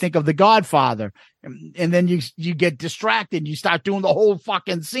then we think of The Godfather. And then you get distracted. You start doing the whole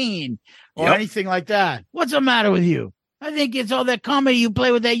fucking scene or anything like that. What's the matter with you? I think it's all that comedy you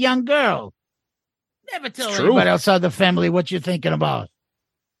play with that young girl. Never tell It's true. anybody outside the family what you're thinking about.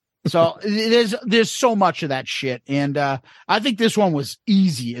 So there's so much of that shit. And I think this one was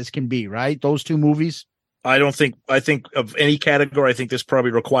easy as can be, right? Those two movies. I think of any category, I think this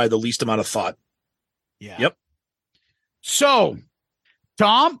probably required the least amount of thought. Yeah. Yep. So,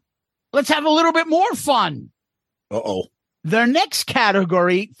 Tom, let's have a little bit more fun. Uh-oh. Their next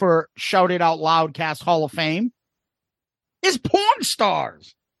category for Shout It Out Loudcast Hall of Fame is porn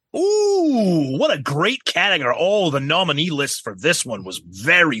stars. Ooh, what a great category. Oh, the nominee list for this one was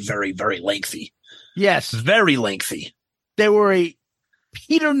very, very, very lengthy. Yes. Very lengthy. They were a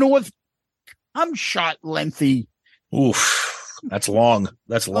Peter North shot lengthy. Oof. That's long.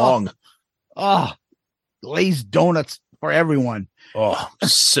 That's long. Oh, glazed donuts for everyone. Oh,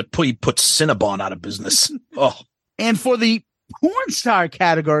 he put Cinnabon out of business. Oh. And for the porn star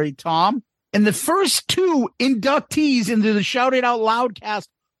category, Tom, and the first two inductees into the Shout It Out Loudcast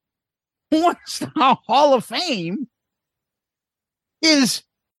Porn Star Hall of Fame is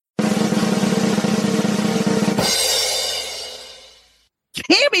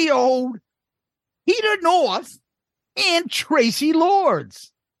cameoed Peter North and Tracy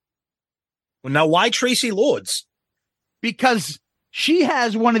Lords. Well, now, why Tracy Lords? Because she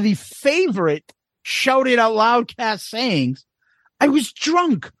has one of the favorite Shout It Out Loudcast sayings. I was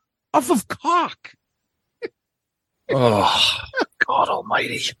drunk off of cock. Oh, God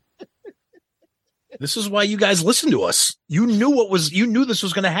almighty. This is why you guys listen to us. You knew this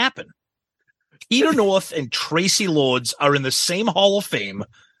was going to happen. Peter North and Tracy Lords are in the same Hall of Fame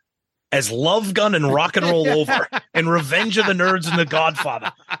as Love Gun and Rock and Roll Over and Revenge of the Nerds and The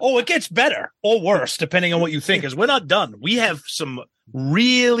Godfather. Oh, it gets better or worse, depending on what you think, because we're not done. We have some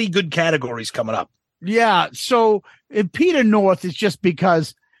really good categories coming up. Yeah. So Peter North is just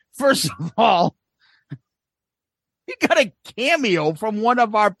because, first of all, he got a cameo from one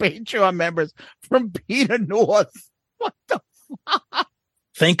of our Patreon members from Peter North. What the fuck?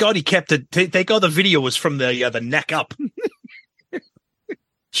 Thank God he kept it. Thank God the video was from the neck up.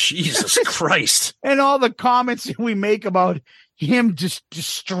 Jesus Christ. And all the comments we make about him just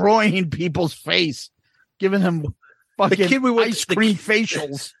destroying people's face, giving them fucking ice cream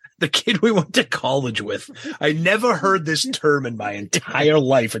facials. The kid we went to college with. I never heard this term in my entire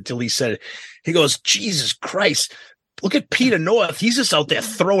life until he said it. He goes, Jesus Christ, look at Peter North. He's just out there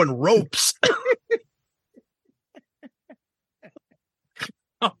throwing ropes.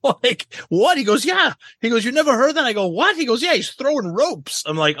 I'm like, what? He goes, yeah. He goes, you never heard that? I go, what? He goes, yeah, he's throwing ropes.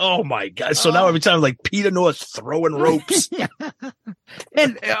 I'm like, oh my God. So now every time I'm like, Peter North throwing ropes.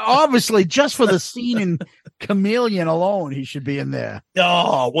 And obviously, just for the scene in Chameleon alone, he should be in there.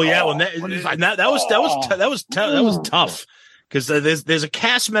 Oh, well, yeah. That was tough. Because there's a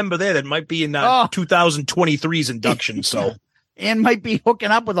cast member there that might be in 2023's induction. So, and might be hooking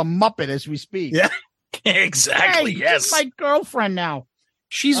up with a Muppet as we speak. Yeah, exactly. Hey, yes, she's my girlfriend now.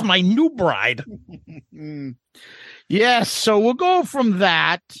 She's my new bride. Yes. So we'll go from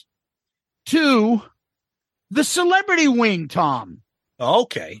that to the celebrity wing, Tom.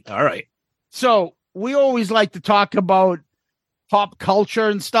 Okay. All right. So we always like to talk about pop culture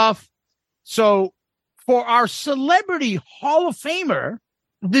and stuff. So for our Celebrity Hall of Famer,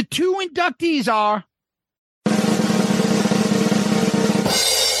 the two inductees are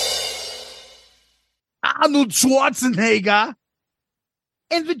Arnold Schwarzenegger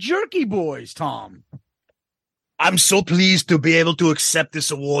and the Jerky Boys, Tom. I'm so pleased to be able to accept this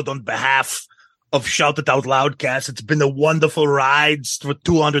award on behalf of Shout It Out Loudcast. It's been a wonderful ride for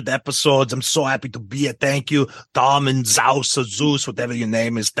 200 episodes. I'm so happy to be here. Thank you, Tom and Zeus or Zeus, whatever your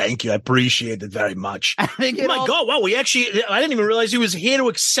name is. Thank you. I appreciate it very much. God. Wow. I didn't even realize he was here to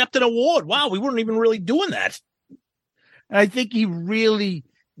accept an award. Wow. We weren't even really doing that. I think he really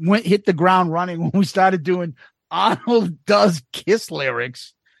hit the ground running when we started doing Arnold Does Kiss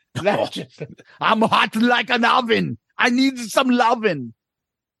lyrics. I'm hot like an oven. I need some lovin'.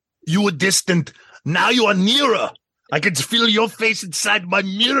 You were distant. Now you are nearer. I can feel your face inside my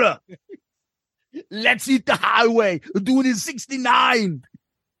mirror. Let's hit the highway. Doing it 69.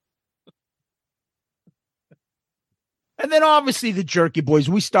 And then obviously the Jerky Boys.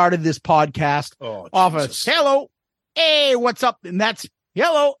 We started this podcast off of hello. Hey, what's up? And that's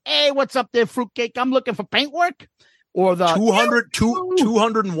hello. Hey, what's up there, fruitcake? I'm looking for paintwork. Or the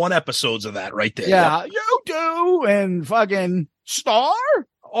 201 episodes of that right there. Yeah, you do. And fucking Star.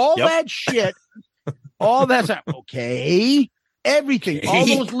 All that shit. All that's okay. Everything. Okay. All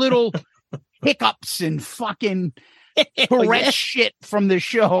those little hiccups and fucking correct shit from the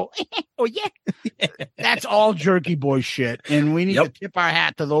show. Oh, yeah. That's all Jerky Boy shit. And we need to tip our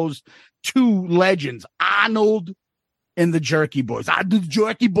hat to those two legends, Arnold and the Jerky Boys. The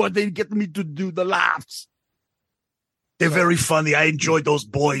Jerky Boys, they get me to do the laughs. They're very funny. I enjoyed those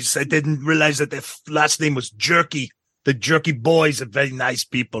boys. I didn't realize that their last name was Jerky. The Jerky Boys are very nice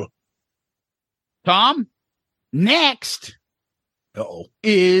people. Tom, next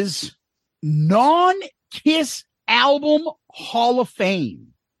is non-Kiss album Hall of Fame.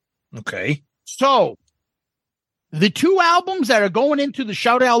 Okay. So, the two albums that are going into the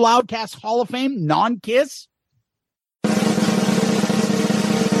Shout Out Loudcast Hall of Fame, non-Kiss,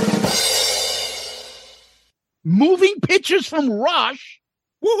 Moving Pictures from Rush,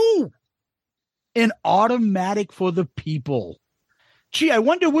 woohoo, and Automatic for the People. Gee, I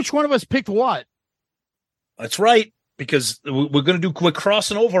wonder which one of us picked what. That's right, because we're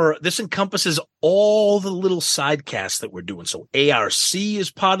crossing over. This encompasses all the little sidecasts that we're doing. So ARC is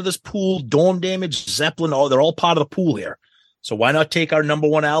part of this pool, Dorm Damage, Zeppelin, they're all part of the pool here. So why not take our number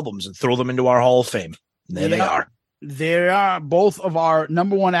one albums and throw them into our Hall of Fame? And there they are. They are both of our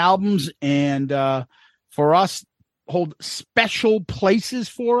number one albums, and for us, hold special places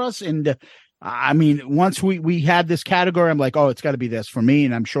for us. And I mean, once we had this category, I'm like, oh, it's got to be this for me.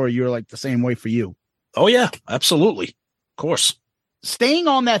 And I'm sure you're like the same way for you. Oh, yeah, absolutely. Of course. Staying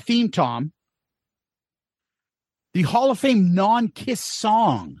on that theme, Tom, the Hall of Fame non-Kiss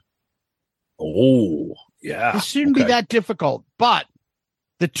song. Oh, yeah. This shouldn't be that difficult. But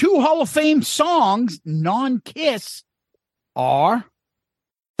the two Hall of Fame songs, non-Kiss, are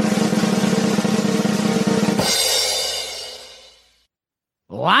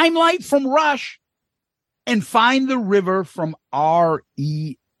Limelight from Rush and Find the River from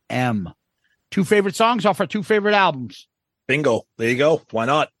R.E.M. Two favorite songs off our two favorite albums. Bingo. There you go. Why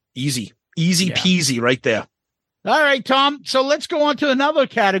not? Easy peasy right there. All right, Tom. So let's go on to another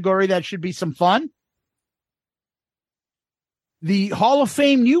category that should be some fun. The Hall of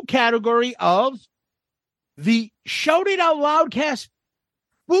Fame new category of the Shout It Out Loudcast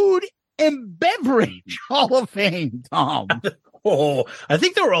Food and Beverage Hall of Fame, Tom. Oh, I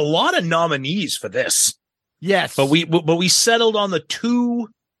think there were a lot of nominees for this. Yes. But we settled on the two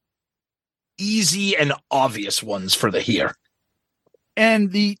easy and obvious ones for the here.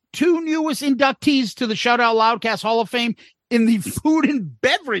 And the two newest inductees to the Shout Out Loudcast Hall of Fame in the food and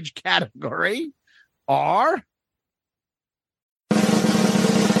beverage category are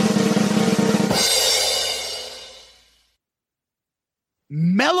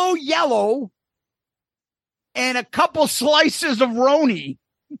Mellow Yellow and a couple slices of Roni.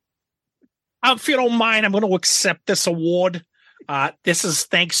 If you don't mind, I'm going to accept this award. This is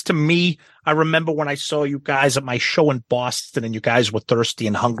thanks to me. I remember when I saw you guys at my show in Boston and you guys were thirsty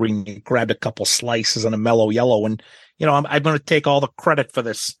and hungry and you grabbed a couple slices and a Mellow Yellow. And, you know, I'm going to take all the credit for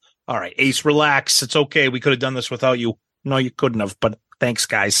this. All right, Ace, relax. It's okay. We could have done this without you. No, you couldn't have. But thanks,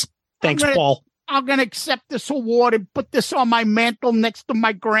 guys. Thanks, Paul. I'm going to accept this award and put this on my mantle next to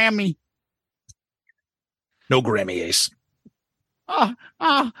my Grammy. No Grammy, Ace.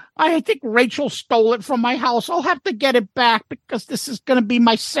 I think Rachel stole it from my house. I'll have to get it back because this is going to be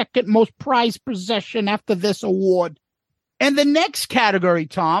my second most prized possession after this award. And the next category,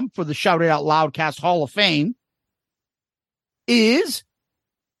 Tom, for the Shout It Out Loudcast Hall of Fame is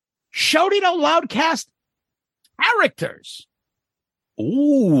Shout It Out Loudcast characters.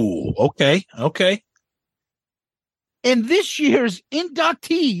 Ooh, okay. And this year's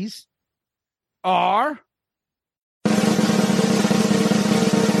inductees are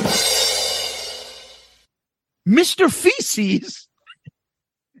Mr. Feces,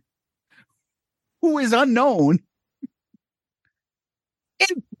 who is unknown,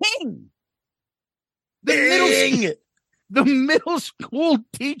 and King, the middle school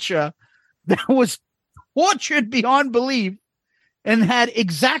teacher that was tortured beyond belief and had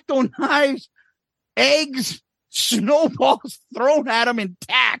X-Acto knives, eggs, snowballs thrown at him in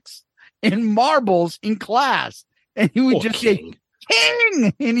tacks and marbles in class. And he would just say,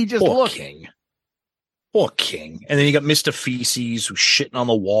 King! And he just looked. Poor King. And then you got Mr. Feces who's shitting on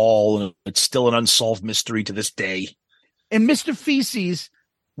the wall, and it's still an unsolved mystery to this day. And Mr. Feces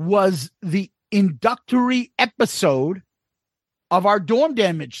was the inductory episode of our Dorm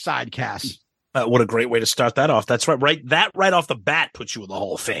Damage sidecast. What a great way to start that off. That's right. That right off the bat puts you in the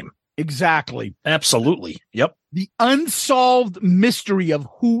Hall of Fame. Exactly. Absolutely. Yep. The unsolved mystery of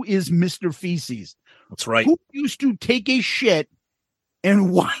who is Mr. Feces. That's right. Who used to take a shit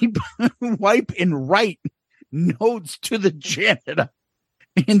and wipe and write notes to the janitor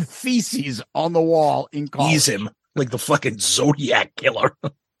and feces on the wall in college. Ease him like the fucking Zodiac killer.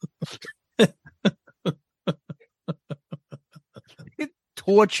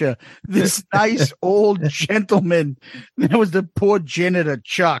 Torture this nice old gentleman. That was the poor janitor,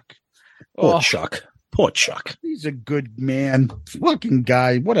 Chuck. Poor Chuck. Poor Chuck. He's a good man. Fucking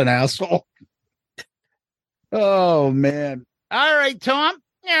guy. What an asshole. Oh, man. All right, Tom.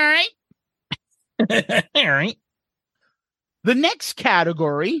 All right. All right. The next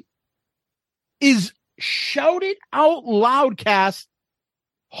category is Shout It Out Loudcast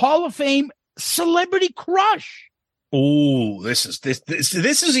Hall of Fame Celebrity Crush. Oh, this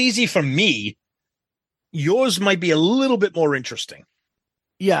is easy for me. Yours might be a little bit more interesting.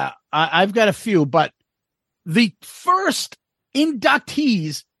 Yeah, I've got a few, but the first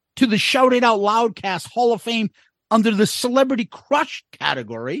inductees to the Shout It Out Loudcast Hall of Fame under the Celebrity Crush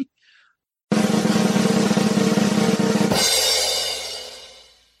category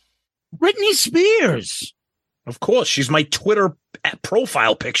Britney Spears. Of course, she's my Twitter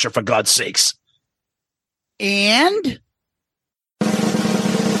profile picture, for God's sakes. And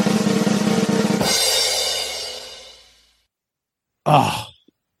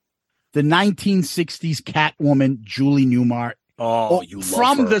the 1960s Catwoman, Julie Newmar. Oh, you love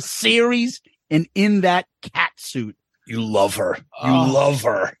from her. the series and in that cat suit. You love her. You love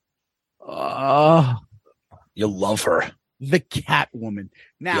her. You love her. The Catwoman.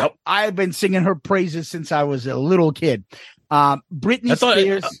 Now, Yep. I've been singing her praises since I was a little kid. Britney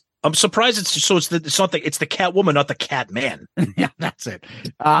Spears. I'm surprised it's the Catwoman, not the Catman. Yeah, that's it.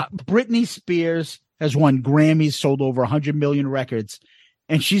 Britney Spears has won Grammys, sold over 100 million records,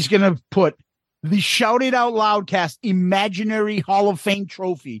 and she's going to put the Shout It Out Loudcast Imaginary Hall of Fame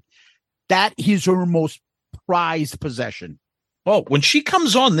trophy. That is her most prized possession. Oh, when she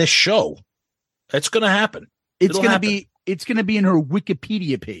comes on this show, it's going to happen. It's going to be in her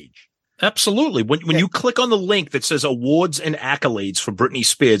Wikipedia page. Absolutely. When you click on the link that says awards and accolades for Britney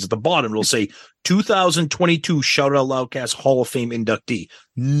Spears, at the bottom it'll say 2022 Shout It Out Loudcast Hall of Fame inductee.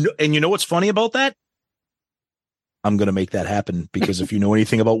 No, and you know what's funny about that? I'm going to make that happen, because if you know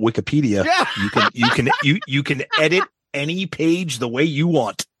anything about Wikipedia, you can edit any page the way you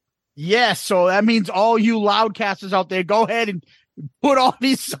want. Yes, so that means all you Loudcasters out there, go ahead and put all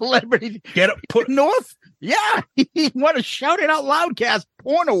these celebrities. Put North. Yeah, what a Shout It Out Loudcast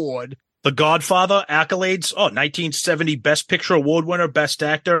porn award. The Godfather accolades. Oh, 1970 Best Picture Award winner, Best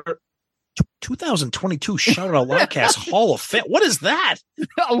Actor. 2022 Shout It Out Loudcast Hall of Fame. What is that?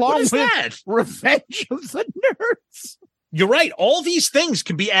 Along with that? Revenge of the Nerds. You're right. All these things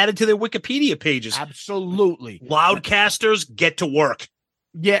can be added to their Wikipedia pages. Absolutely. Loudcasters, get to work.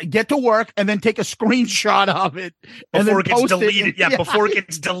 Yeah, get to work and then take a screenshot of it before it gets deleted. Before it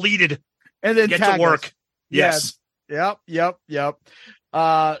gets deleted. And then get to work. Us. Yes. Yep.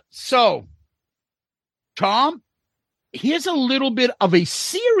 So, Tom, here's a little bit of a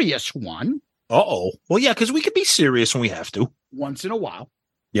serious one. Uh-oh. Well, yeah, because we could be serious when we have to. Once in a while.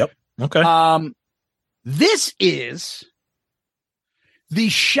 Yep. Okay. This is the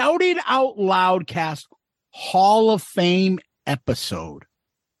Shout It Out Loudcast Hall of Fame episode.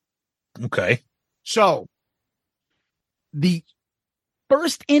 Okay. So, the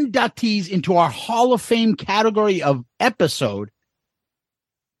first inductees into our Hall of Fame category of episode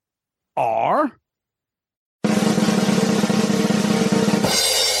are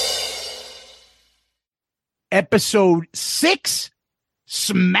episode 6,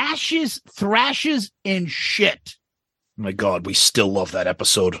 Smashes, Thrashes, and Shit. My God, we still love that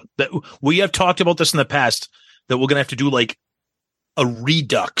episode. That we have talked about this in the past, that we're gonna have to do like a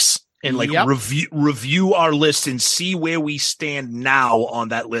redux and like review our list and see where we stand now on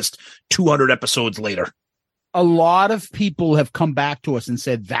that list 200 episodes later. A lot of people have come back to us and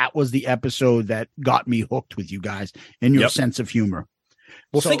said that was the episode that got me hooked with you guys and your sense of humor.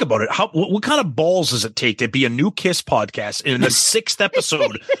 Well, think about it. What kind of balls does it take to be a new Kiss podcast and in the 6th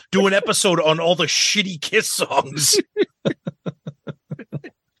episode do an episode on all the shitty Kiss songs?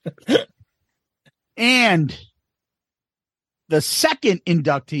 And the second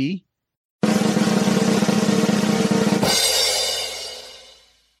inductee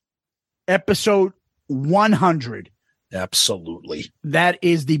episode 100. Absolutely. That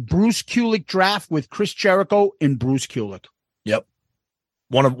is the Bruce Kulick draft with Chris Jericho and Bruce Kulick. Yep.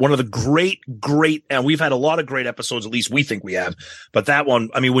 One of the great, and we've had a lot of great episodes, at least we think we have. But that one,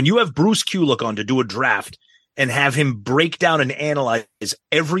 I mean, when you have Bruce Kulick on to do a draft and have him break down and analyze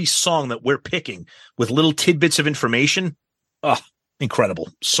every song that we're picking with little tidbits of information, incredible.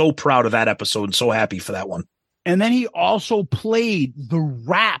 So proud of that episode and so happy for that one. And then he also played the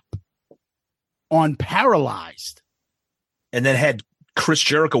rap on Paralyzed. And then had Chris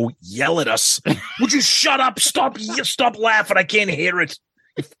Jericho yell at us. Would you shut up? Stop laughing. I can't hear it.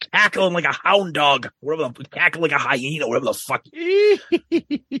 You're cackling like a hound dog. Cackling like a hyena, whatever the fuck.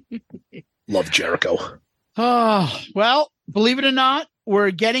 Love Jericho. Well, believe it or not,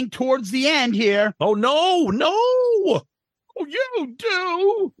 we're getting towards the end here. Oh, no. Oh, you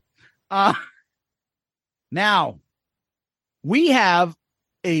do. Now, we have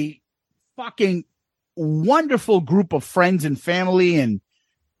a fucking wonderful group of friends and family and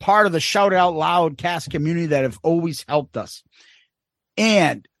part of the Shout Out Loud cast community that have always helped us.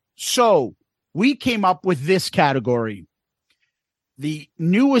 And so we came up with this category. The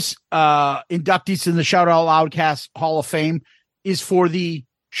newest inductees in the Shout Out Loudcast Hall of Fame is for the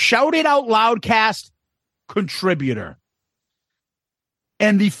Shout It Out Loudcast contributor.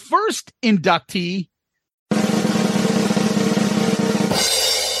 And the first inductee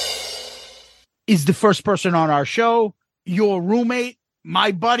is the first person on our show, your roommate,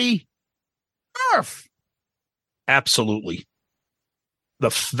 my buddy, Murph. Absolutely. The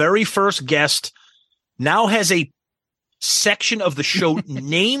very first guest now has a section of the show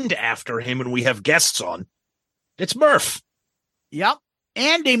named after him, and we have guests on. It's Murph. Yep.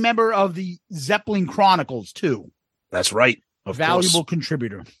 And a member of the Zeppelin Chronicles, too. That's right. Valuable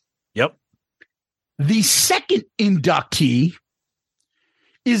contributor. Yep. The second inductee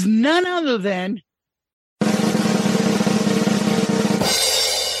is none other than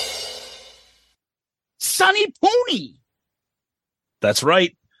Sonny Pooney. That's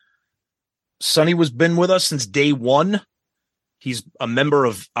right. Sonny has been with us since day one. He's a member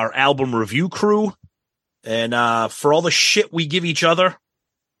of our album review crew. And for all the shit we give each other,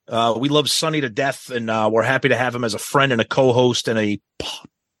 we love Sonny to death. And we're happy to have him as a friend and a co-host and a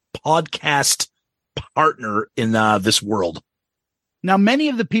podcast partner in this world. Now, many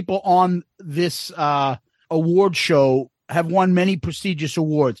of the people on this award show have won many prestigious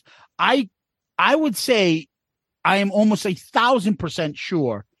awards. I would say I am almost 1,000%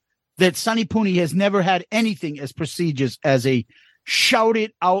 sure that Sonny Pooney has never had anything as prestigious as a Shout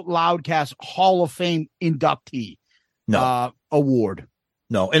It Out Loudcast Hall of Fame inductee award.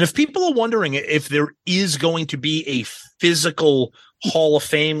 No. And if people are wondering if there is going to be a physical Hall of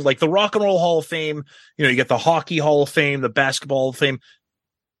Fame, like the Rock and Roll Hall of Fame, you get the Hockey Hall of Fame, the Basketball Hall of Fame.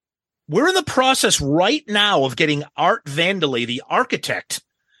 We're in the process right now of getting Art Vandelay, the architect,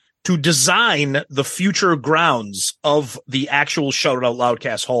 to design the future grounds of the actual Shout It Out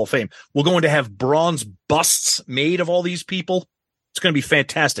Loudcast Hall of Fame. We're going to have bronze busts made of all these people. It's going to be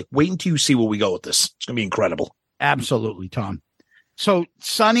fantastic. Wait until you see where we go with this. It's going to be incredible. Absolutely, Tom. So,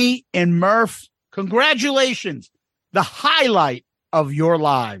 Sonny and Murph, congratulations. The highlight of your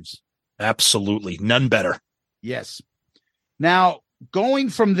lives. Absolutely. None better. Yes. Now, going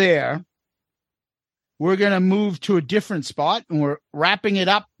from there, we're going to move to a different spot, and we're wrapping it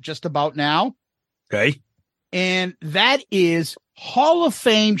up just about now. Okay. And that is Hall of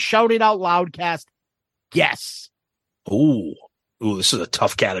Fame Shout It Out Loudcast guests. Ooh, this is a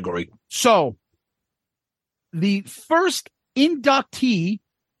tough category. So, the first inductee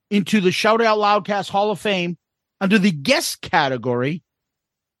into the Shout It Out Loudcast Hall of Fame under the guest category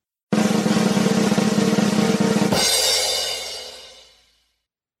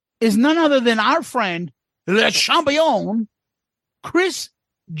is none other than our friend, Le Champion, Chris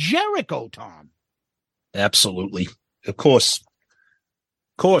Jericho, Tom. Absolutely. Of course.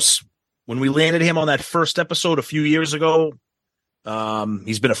 When we landed him on that first episode a few years ago,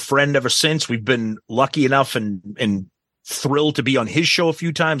 he's been a friend ever since. We've been lucky enough and thrilled to be on his show a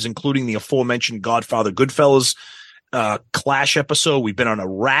few times, including the aforementioned Godfather Goodfellas Clash episode. We've been on a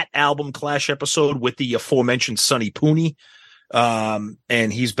Rat album Clash episode with the aforementioned Sonny Pooney.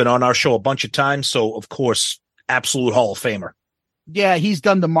 And he's been on our show a bunch of times. So, of course, absolute Hall of Famer. Yeah, he's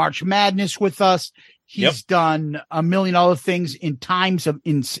done the March Madness with us. He's done a million other things in times of,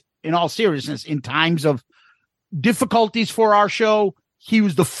 in all seriousness, in times of difficulties for our show. He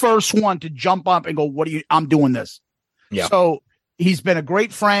was the first one to jump up and go, I'm doing this. Yeah. So he's been a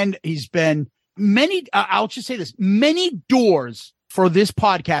great friend. He's been I'll just say this, many doors for this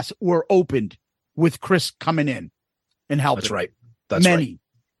podcast were opened with Chris coming in and helping. That's right. That's many. right.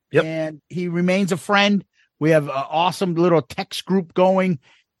 Yep. And he remains a friend. We have an awesome little text group going.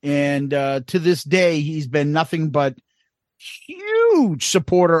 And to this day, he's been nothing but huge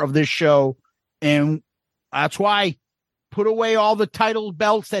supporter of this show. And that's why put away all the title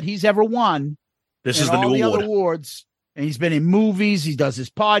belts that he's ever won. This is the new award. Other awards. And he's been in movies. He does his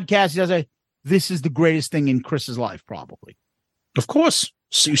podcast. This is the greatest thing in Chris's life, probably. Of course.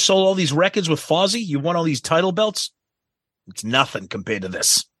 So you sold all these records with Fozzy. You won all these title belts. It's nothing compared to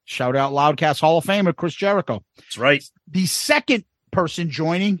this. Shout out Loudcast Hall of Famer Chris Jericho. That's right. The second person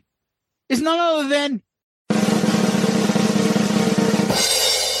joining is none other than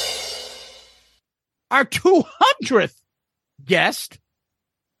our 200th guest,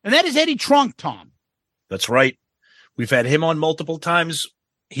 and that is Eddie Trunk, Tom. That's right. We've had him on multiple times.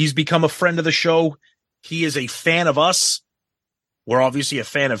 He's become a friend of the show. He is a fan of us. We're obviously a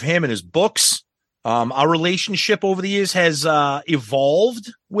fan of him and his books. Our relationship over the years has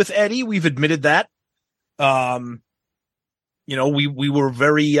evolved with Eddie. We've admitted that. We were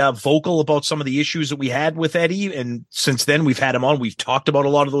very vocal about some of the issues that we had with Eddie. And since then, we've had him on. We've talked about a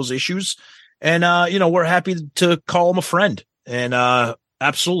lot of those issues. And, we're happy to call him a friend. And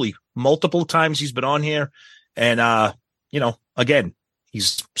absolutely, multiple times he's been on here. And, again,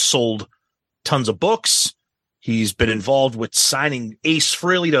 he's sold tons of books. He's been involved with signing Ace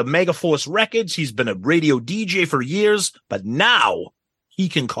Frehley to Megaforce Records. He's been a radio DJ for years, but now he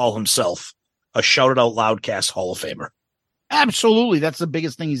can call himself a Shout It Out Loudcast Hall of Famer. Absolutely. That's the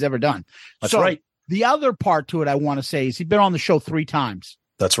biggest thing he's ever done. That's right. The other part to it I want to say is he's been on the show 3 times.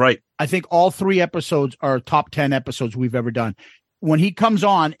 That's right. I think all 3 episodes are top 10 episodes we've ever done. When he comes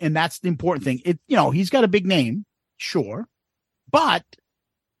on, and that's the important thing, he's got a big name, sure, but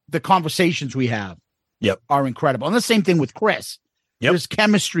the conversations we have are incredible. And the same thing with Chris. Yep. There's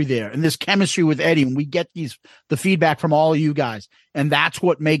chemistry there, and there's chemistry with Eddie, and we get the feedback from all of you guys, and that's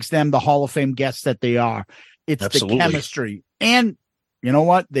what makes them the Hall of Fame guests that they are. It's Absolutely. The chemistry. And you know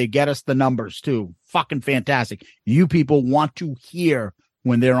what? They get us the numbers too. Fucking fantastic. You people want to hear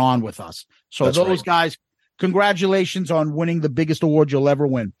when they're on with us. So that's those guys, congratulations on winning the biggest award you'll ever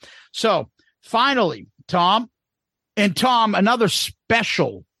win. So finally, Tom, another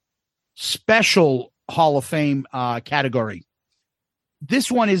special Hall of Fame category.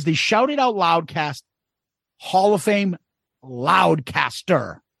 This one is the Shout It Out Loudcast Hall of Fame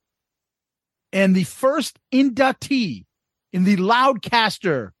Loudcaster. And the first inductee in the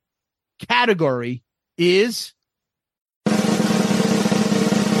Loudcaster category is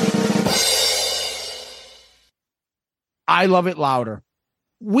I Love It Louder.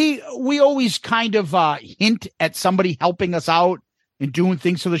 We always kind of hint at somebody helping us out and doing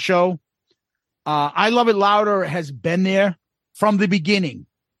things for the show. I Love It Louder has been there from the beginning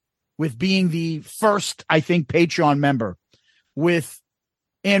with being the first, I think, Patreon member with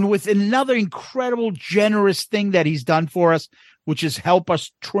another incredible, generous thing that he's done for us, which has helped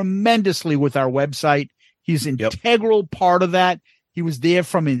us tremendously with our website. He's an integral part of that. He was there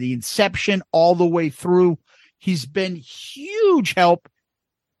from the inception all the way through. He's been huge help,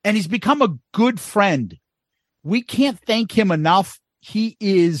 and he's become a good friend. We can't thank him enough. He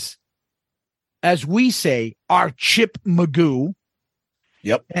is, as we say, our Chip Magoo.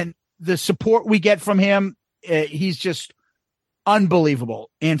 Yep. And the support we get from him, he's just unbelievable.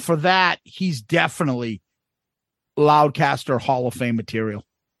 And for that, he's definitely Loudcaster Hall of Fame material.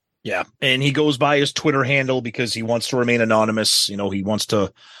 Yeah. And he goes by his Twitter handle because he wants to remain anonymous. He wants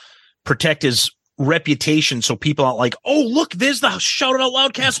to protect his reputation so people aren't like, oh, look, there's the Shout It Out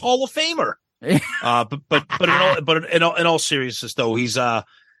Loudcast Hall of Famer. But in all seriousness, though, he's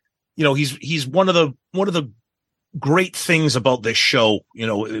he's one of the great things about this show,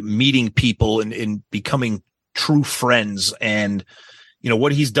 meeting people and becoming true friends. And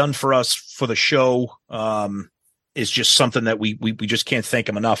what he's done for us for the show is just something that we just can't thank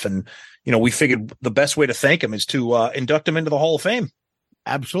him enough. And we figured the best way to thank him is to induct him into the Hall of Fame.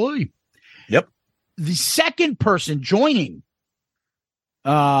 Absolutely. Yep. The second person joining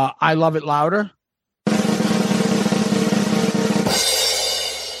I Love It Louder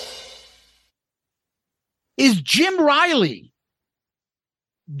is Jim Riley.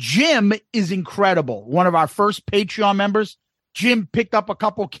 Jim is incredible. One of our first Patreon members. Jim picked up a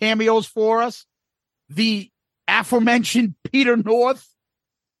couple cameos for us. The aforementioned Peter North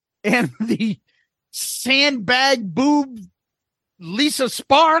and the sandbag boob Lisa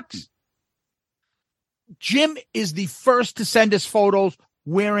Sparks. Jim is the first to send us photos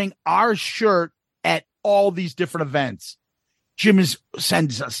wearing our shirt at all these different events. Jim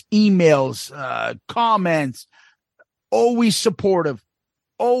sends us emails, comments, always supportive,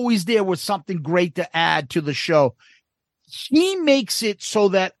 always there with something great to add to the show. He makes it so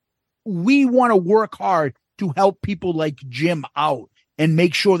that we want to work hard to help people like Jim out and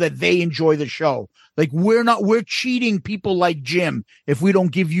make sure that they enjoy the show. Like we're cheating people like Jim if we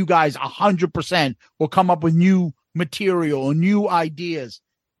don't give you guys 100% or come up with new material or new ideas.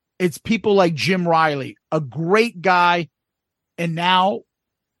 It's people like Jim Riley, a great guy, and now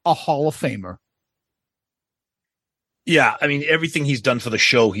a Hall of Famer. Yeah, I mean, everything he's done for the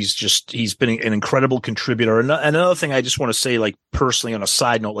show, he's been an incredible contributor. And another thing I just want to say, like personally on a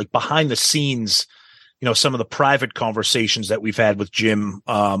side note, like behind the scenes, some of the private conversations that we've had with Jim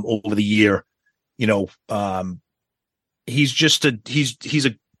over the year, he's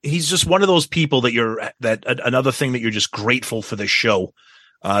just one of those people that another thing that you're just grateful for this show.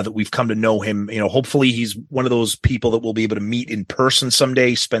 that we've come to know him. Hopefully he's one of those people that we'll be able to meet in person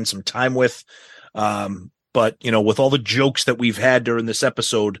someday, spend some time with. But with all the jokes that we've had during this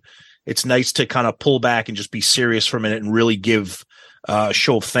episode, it's nice to kind of pull back and just be serious for a minute and really give a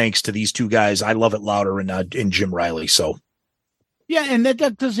show of thanks to these two guys. I Love It Louder and Jim Riley. So. Yeah, and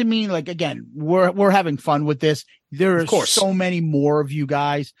that doesn't mean, like, again, we're having fun with this. There are so many more of you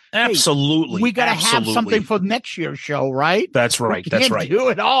guys. Absolutely. Hey, we got to have something for next year's show, right? That's right. That's right. Do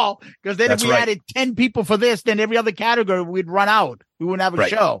it all, because then if we added 10 people for this, then every other category we'd run out. We wouldn't have a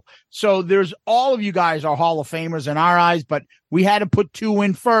show. So there's all of you guys are Hall of Famers in our eyes, but we had to put 2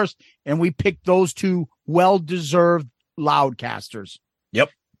 in first, and we picked those 2 well-deserved Loudcasters. Yep.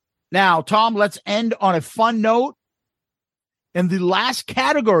 Now, Tom, let's end on a fun note. And the last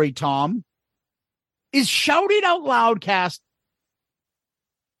category, Tom, is Shout It Out Loudcast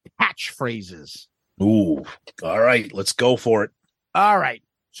catchphrases. Ooh, all right. Let's go for it. All right.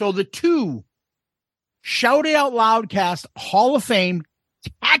 So the 2 Shout It Out Loudcast Hall of Fame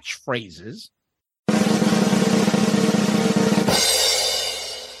catchphrases.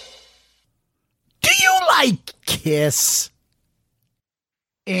 Do you like Kiss?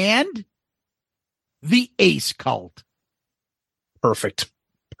 And the Ace Cult. Perfect.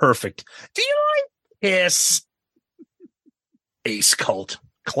 Do you like Kiss? Ace Cult.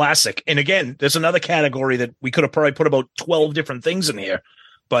 Classic. And again, there's another category that we could have probably put about 12 different things in here,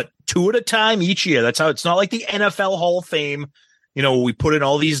 but 2 at a time each year. That's how it's not like the NFL Hall of Fame. We put in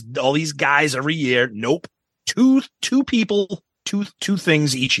all these guys every year. Nope. Two people, two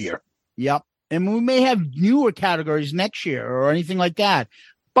things each year. Yep. And we may have newer categories next year or anything like that.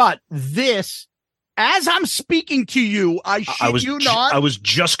 But this, as I'm speaking to you, I was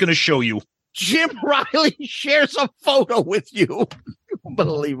just going to show you. Jim Riley shares a photo with you.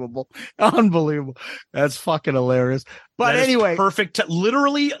 Unbelievable. That's fucking hilarious. But anyway, perfect.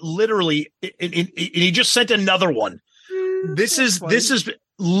 Literally, and he just sent another one. This is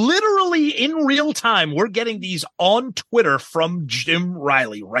literally in real time. We're getting these on Twitter from Jim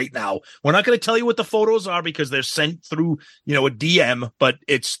Riley right now. We're not going to tell you what the photos are because they're sent through, a DM, but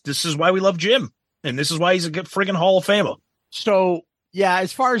this is why we love Jim. And this is why he's a good friggin' Hall of Famer. So, yeah,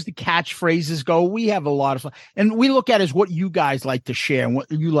 as far as the catchphrases go, we have a lot of fun. And we look at as what you guys like to share and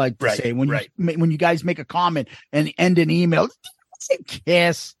what you like to say. When you guys make a comment and end an email,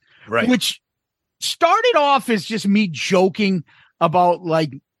 Kiss, which started off as just me joking about,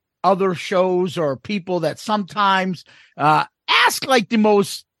 like, other shows or people that sometimes ask, like, the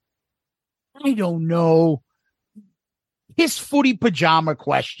most, I don't know, Kiss footy pajama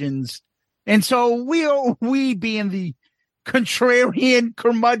questions. And so we being the contrarian,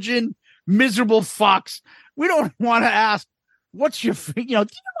 curmudgeon, miserable fucks, we don't want to ask, what's your, do you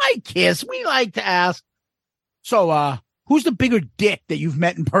like Kiss? We like to ask, so, who's the bigger dick that you've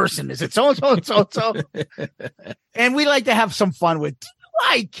met in person? Is it so? And we like to have some fun with, do you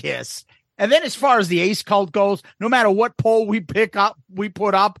like Kiss? And then as far as the Ace Cult goes, no matter what poll we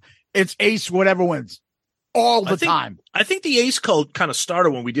put up, it's Ace, whatever wins. All the time. I think the Ace Cult kind of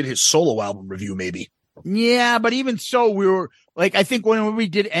started when we did his solo album review, maybe. Yeah, but even so, we were like, I think when we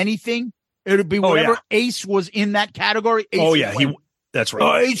did anything, it would be whatever Ace was in that category. Ace that's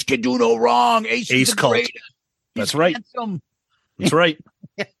right. Ace can do no wrong. Ace Cult. That's right. Handsome. That's right.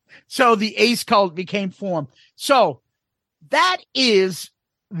 So the Ace Cult became formed. So that is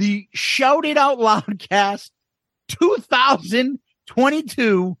the Shout It Out Loudcast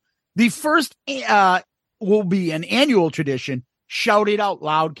 2022. The first will be an annual tradition, Shout It Out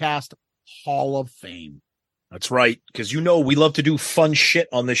Loudcast Hall of Fame. That's right, because we love to do fun shit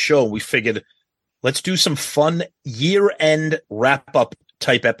on this show. We figured let's do some fun year-end wrap-up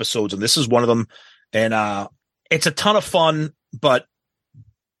type episodes, and this is one of them. And it's a ton of fun, but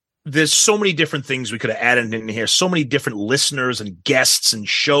there's so many different things we could have added in here, so many different listeners and guests and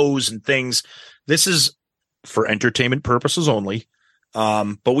shows and things. This is for entertainment purposes only.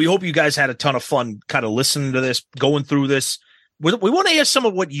 But we hope you guys had a ton of fun kind of listening to this, going through this. We want to hear some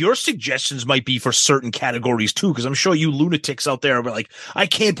of what your suggestions might be for certain categories too, because I'm sure you lunatics out there are like, I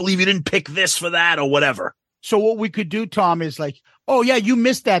can't believe you didn't pick this for that or whatever. So what we could do, Tom, is like, oh yeah, you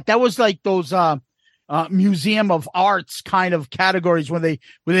missed that. That was like those Museum of Arts kind of categories when they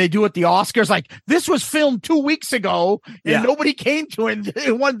do at the Oscars. Like, this was filmed 2 weeks ago and nobody came to it and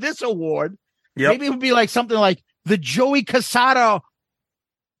it won this award. Yep. Maybe it would be like something like the Joey Casada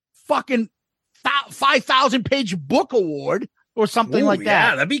fucking 5,000 page book award or something like that.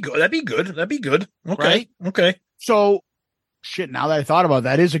 Yeah, that'd be good. Okay. Right? Okay. So shit, now that I thought about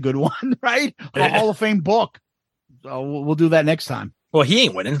that, is a good one, right? A Hall of Fame book. So we'll do that next time. Well, he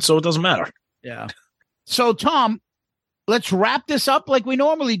ain't winning, so it doesn't matter. Yeah. So Tom, let's wrap this up like we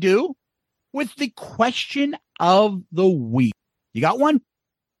normally do with the question of the week. You got one?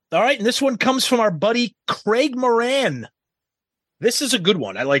 All right, and this one comes from our buddy Craig Moran. This is a good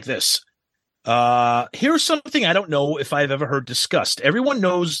one. I like this. Here's something I don't know if I've ever heard discussed. Everyone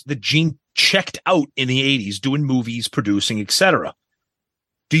knows that Gene checked out in the 80s doing movies, producing, etc.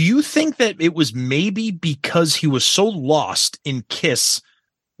 Do you think that it was maybe because he was so lost in Kiss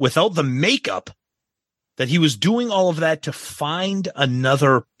without the makeup that he was doing all of that to find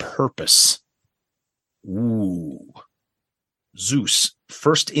another purpose? Ooh. Zeus,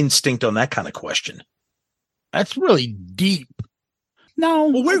 first instinct on that kind of question. That's really deep. No,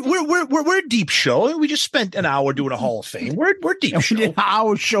 well, we're a deep show. We just spent an hour doing a Hall of Fame. We're deep show. We did an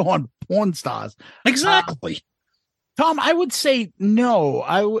hour show on porn stars. Exactly. Tom, I would say no.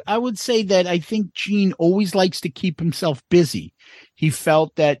 I would say that I think Gene always likes to keep himself busy. He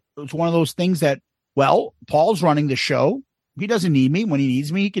felt that it was one of those things that, well, Paul's running the show. He doesn't need me. When he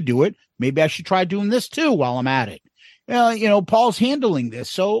needs me, he can do it. Maybe I should try doing this too while I'm at it. Paul's handling this,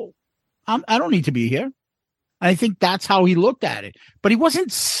 so I don't need to be here. I think that's how he looked at it. But he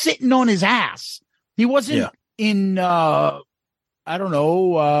wasn't sitting on his ass. He wasn't in,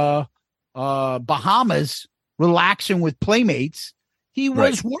 Bahamas relaxing with playmates. He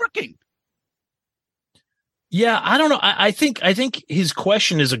was working. Yeah, I don't know. I think his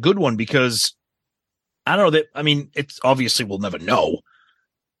question is a good one because I don't know that. I mean, it's obviously we'll never know.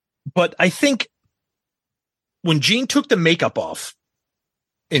 But I think when Gene took the makeup off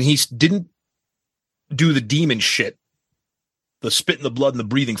and he didn't do the demon shit, the spit in the blood and the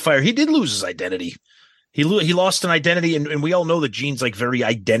breathing fire, he did lose his identity. He lost an identity, and we all know that Gene's like very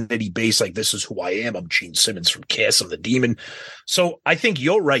identity based. Like, this is who I am. I'm Gene Simmons from Kiss. I'm the demon. So I think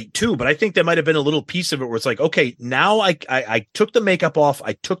you're right too. But I think there might have been a little piece of it where it's like, okay, now I took the makeup off.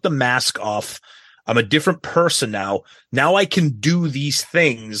 I took the mask off. I'm a different person now. Now I can do these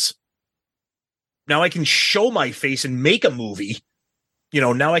things. Now I can show my face and make a movie.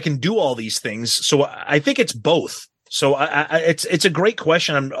 Now I can do all these things. So I think it's both. So it's a great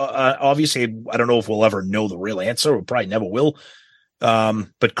question. I'm obviously, I don't know if we'll ever know the real answer. We probably never will.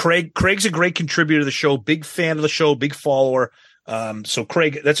 But Craig's a great contributor to the show, big fan of the show, big follower. So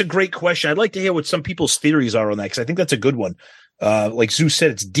Craig, that's a great question. I'd like to hear what some people's theories are on that, because I think that's a good one. Like Zeus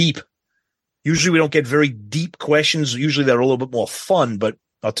said, it's deep. Usually we don't get very deep questions. Usually they're a little bit more fun, but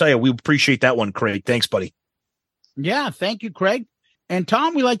I'll tell you, we appreciate that one, Craig. Thanks, buddy. Yeah, thank you, Craig. And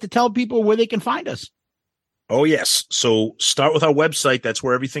Tom, we like to tell people where they can find us. Oh, yes. So start with our website. That's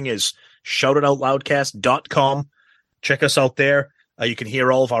where everything is. shoutitoutloudcast.com. Check us out there. You can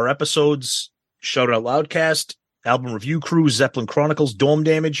hear all of our episodes. Shout It Out Loudcast, Album Review Crew, Zeppelin Chronicles, Dome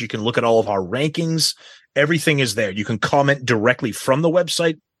Damage. You can look at all of our rankings. Everything is there. You can comment directly from the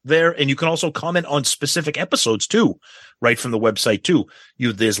website there, and you can also comment on specific episodes too, right from the website too.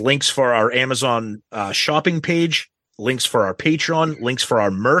 There's links for our Amazon shopping page, links for our Patreon, links for our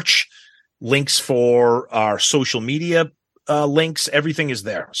merch, links for our social media links. Everything is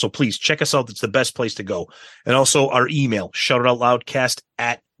there. So please check us out. It's the best place to go. And also our email,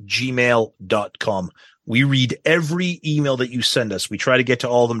 shoutitoutloudcast@gmail.com. We read every email that you send us. We try to get to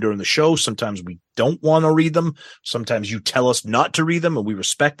all of them during the show. Sometimes we don't want to read them. Sometimes you tell us not to read them, and we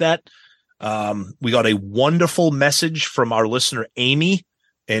respect that. We got a wonderful message from our listener, Amy.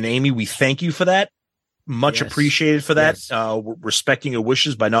 And Amy, we thank you for that. Much appreciated for that. Yes. Respecting your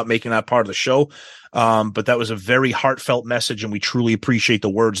wishes by not making that part of the show. But that was a very heartfelt message, and we truly appreciate the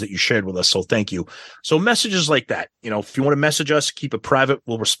words that you shared with us. So thank you. So messages like that, if you want to message us, keep it private.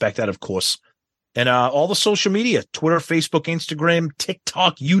 We'll respect that, of course. And all the social media, Twitter, Facebook, Instagram,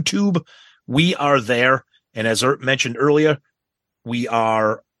 TikTok, YouTube, we are there. And as Ert mentioned earlier, we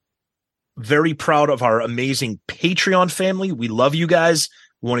are very proud of our amazing Patreon family. We love you guys.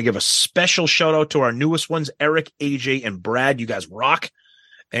 We want to give a special shout out to our newest ones, Eric, AJ, and Brad. You guys rock.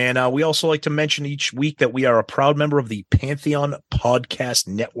 And we also like to mention each week that we are a proud member of the Pantheon Podcast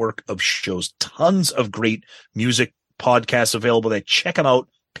Network of shows. Tons of great music podcasts available there. Check them out,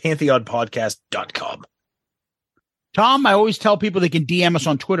 pantheonpodcast.com. Tom, I always tell people they can DM us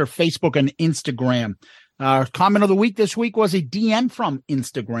on Twitter, Facebook, and Instagram. Our comment of the week this week was a DM from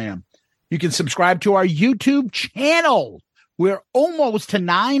Instagram. You can subscribe to our YouTube channel. We're almost to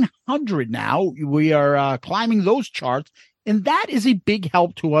 900 now. We are climbing those charts, and that is a big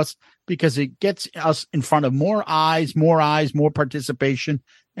help to us because it gets us in front of more eyes, more participation,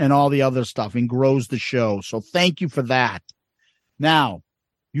 and all the other stuff, and grows the show. So thank you for that. Now,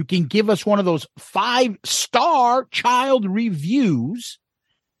 you can give us one of those 5-star child reviews,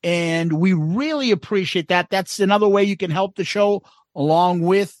 and we really appreciate that. That's another way you can help the show, along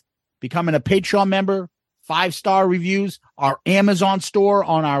with becoming a Patreon member, 5-star reviews, our Amazon store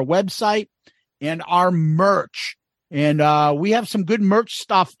on our website, and our merch. And we have some good merch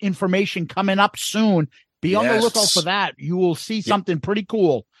stuff information coming up soon. Be on the lookout for that. You will see something pretty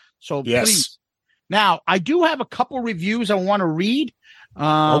cool. So please. Now, I do have a couple reviews I want to read.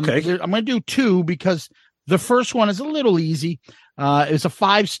 Okay. I'm going to do 2 because the first one is a little easy. It's a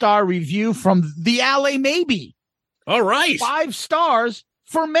 5-star review from the LA Maybe. All right. 5 stars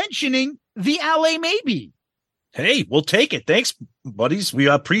for mentioning the LA Maybe. Hey, we'll take it. Thanks, buddies. We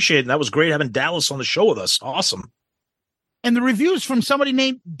appreciate it. And that was great having Dallas on the show with us. Awesome. And the review's from somebody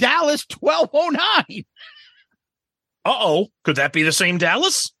named Dallas 1209. Uh-oh. Could that be the same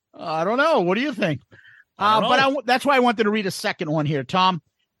Dallas? I don't know. What do you think? That's why I wanted to read a second one here, Tom.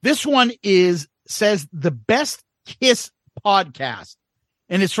 This one says the best Kiss podcast,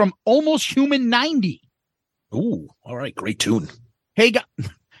 and it's from Almost Human 90. Ooh, all right. Great tune. Hey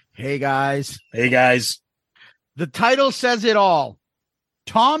guys. Hey, guys. The title says it all.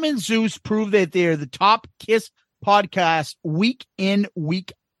 Tom and Zeus prove that they're the top Kiss podcast week in,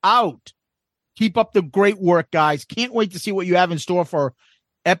 week out. Keep up the great work, guys. Can't wait to see what you have in store for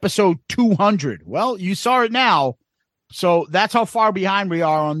episode 200. Well, you saw it now. So that's how far behind we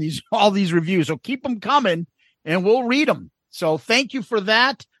are on all these reviews. So keep them coming and we'll read them. So thank you for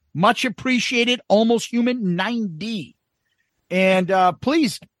that. Much appreciated. Almost Human 9D. And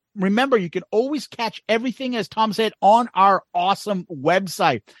please remember, you can always catch everything, as Tom said, on our awesome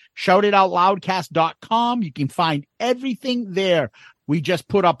website, shoutitoutloudcast.com. You can find everything there. We just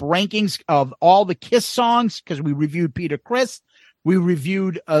put up rankings of all the Kiss songs because we reviewed Peter Criss. We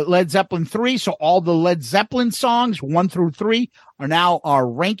reviewed Led Zeppelin 3. So all the Led Zeppelin songs 1 through 3 are now, our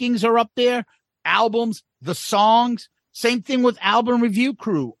rankings are up there. Albums, the songs, same thing with Album Review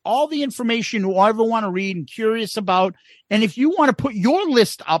Crew. All the information you ever want to read and curious about. And if you want to put your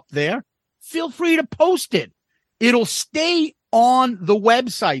list up there, feel free to post it. It'll stay on the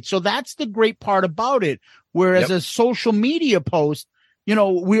website. So that's the great part about it. Whereas a social media post,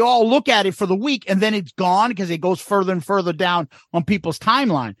 we all look at it for the week and then it's gone because it goes further and further down on people's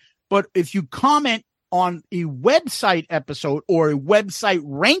timeline. But if you comment on a website episode or a website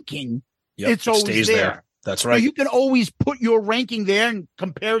ranking, it's always there. That's right. So you can always put your ranking there and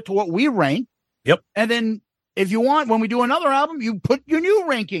compare it to what we rank. Yep. And then if you want, when we do another album, you put your new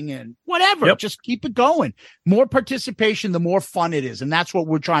ranking in. Whatever. Yep. Just keep it going. More participation, the more fun it is. And that's what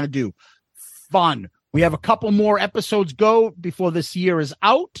we're trying to do. Fun. We have a couple more episodes go before this year is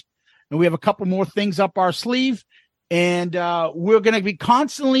out. And we have a couple more things up our sleeve. And we're going to be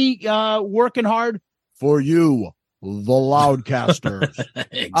constantly working hard for you, the Loudcasters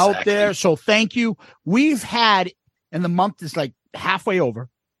out there. So thank you. We've had, and the month is like halfway over,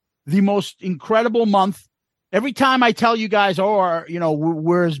 the most incredible month. Every time I tell you guys,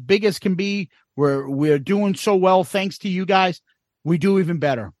 we're as big as can be, we're doing so well thanks to you guys, we do even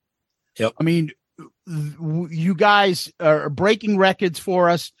better. Yep. I mean, you guys are breaking records for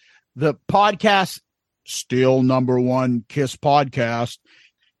us. The podcast, still #1 Kiss podcast.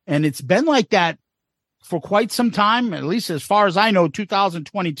 And it's been like that for quite some time, at least as far as I know,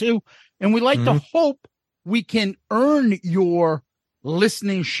 2022. And we like to hope we can earn your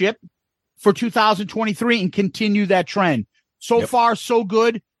listenership for 2023 and continue that trend. So far, so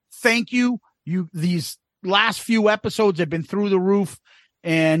good. Thank you. These last few episodes have been through the roof,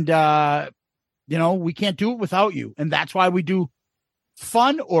 and we can't do it without you. And that's why we do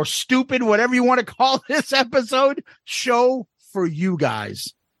fun or stupid, whatever you want to call this episode, show for you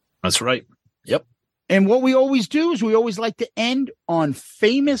guys. That's right. Yep. And what we always do is we always like to end on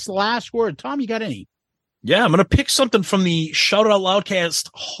famous last word. Tom, you got any? Yeah, I'm going to pick something from the Shout Out Loudcast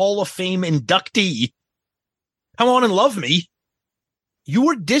Hall of Fame inductee. Come on and love me. You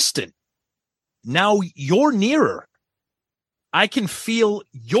were distant. Now you're nearer. I can feel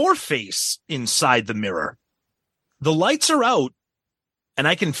your face inside the mirror. The lights are out, and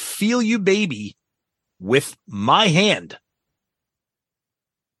I can feel you, baby, with my hand.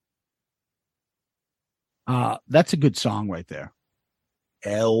 That's a good song right there.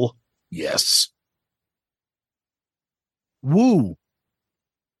 Hell yes. Woo.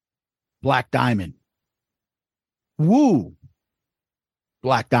 Black Diamond. Woo.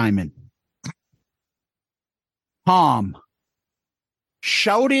 Black Diamond. Tom.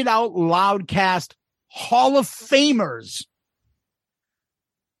 Shout It Out Loudcast Hall of Famers.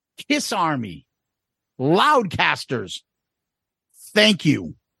 Kiss Army. Loudcasters. Thank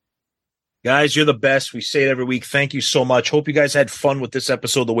you. Guys, you're the best. We say it every week. Thank you so much. Hope you guys had fun with this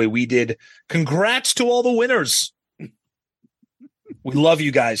episode the way we did. Congrats to all the winners. We love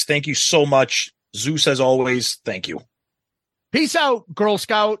you guys. Thank you so much. Zeus, as always, thank you. Peace out, Girl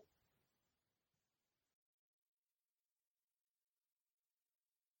Scout.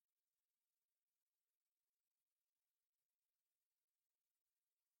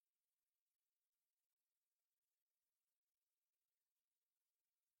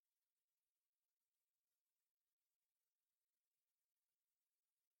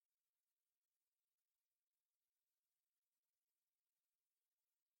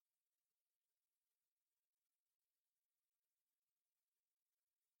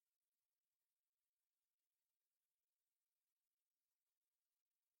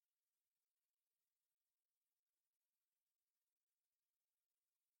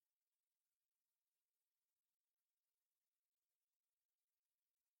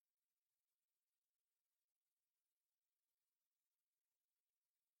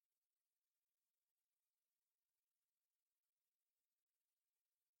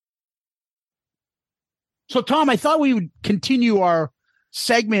 So, Tom, I thought we would continue our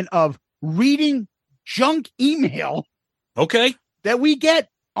segment of reading junk email. Okay. That we get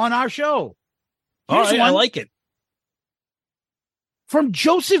on our show. All right, I like it. From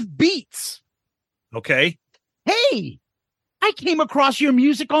Joseph Beats. Okay. Hey, I came across your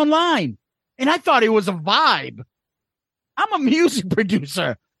music online, and I thought it was a vibe. I'm a music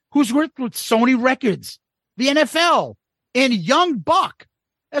producer who's worked with Sony Records, the NFL, and Young Buck,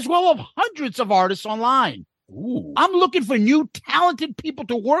 as well as hundreds of artists online. Ooh. I'm looking for new talented people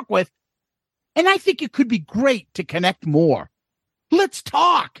to work with, and I think it could be great to connect more. Let's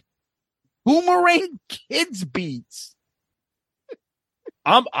talk. Boomerang Kids Beats.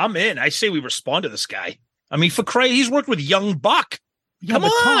 I'm in. I say we respond to this guy. I mean, for Christ, he's worked with Young Buck. Yeah, Come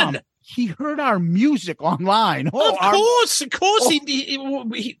on. Tom, he heard our music online. Of course.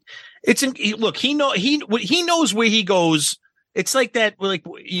 Look, he knows where he goes. It's like that, like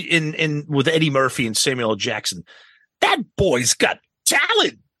in with Eddie Murphy and Samuel L. Jackson. That boy's got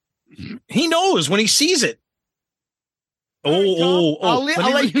talent. He knows when he sees it. I'll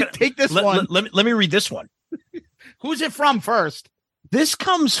let you take this one. Let me read this one. Who's it from first? This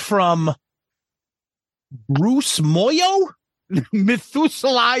comes from Bruce Moyo?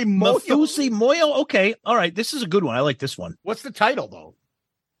 Methuselah Moyo. Okay. All right. This is a good one. I like this one. What's the title, though?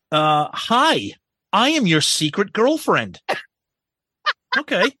 Hi, I am your secret girlfriend.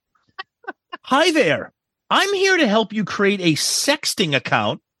 Okay. Hi there. I'm here to help you create a sexting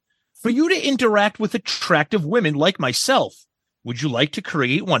account for you to interact with attractive women like myself. Would you like to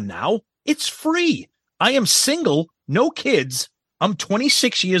create one now? It's free. I am single, no kids. I'm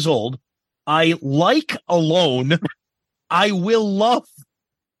 26 years old. I like alone. I will love.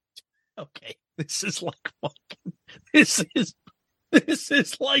 Okay, this is like fucking. This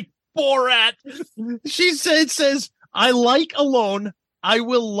is like Borat. It says, I like alone. I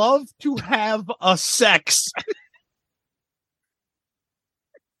will love to have a sex.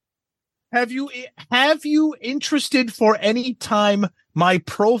 Have you interested for any time my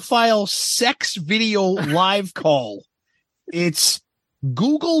profile sex video live call? It's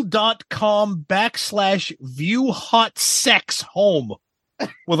google.com/view hot sex home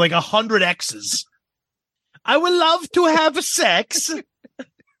with like 100 X's. I would love to have sex.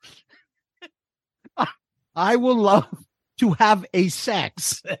 I will love to have a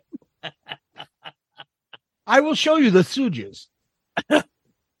sex. I will show you the Sujas.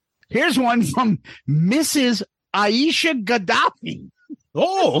 Here's one from Mrs. Aisha Gaddafi.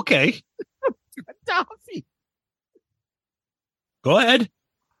 Oh, okay. Gaddafi. Go ahead.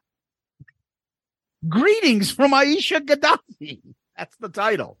 Greetings from Aisha Gaddafi. That's the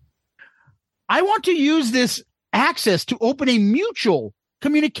title. I want to use this access to open a mutual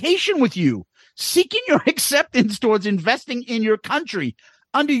communication with you, seeking your acceptance towards investing in your country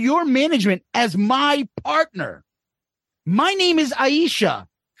under your management as my partner. My name is Aisha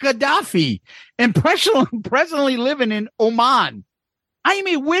Gaddafi and presently living in Oman. I am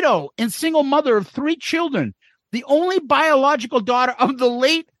a widow and single mother of 3 children, the only biological daughter of the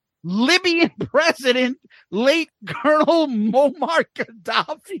late Libyan president, late Colonel Muammar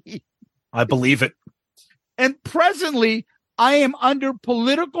Gaddafi. I believe it. And presently, I am under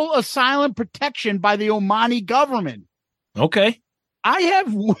political asylum protection by the Omani government. Okay. I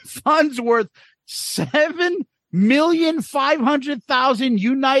have funds worth $7,500,000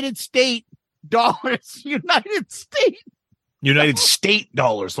 United States dollars. United States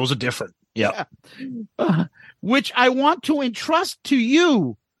dollars. Those are different. Yeah. Which I want to entrust to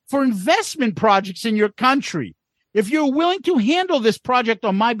you for investment projects in your country. If you're willing to handle this project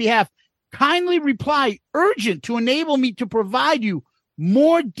on my behalf, kindly reply urgent to enable me to provide you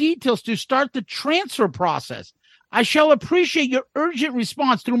more details to start the transfer process. I shall appreciate your urgent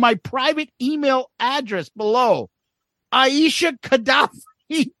response through my private email address below. Aisha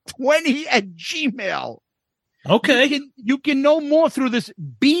Gaddafi 20@gmail. Okay. You can know more through this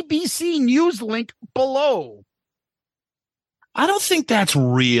BBC News link below. I don't think that's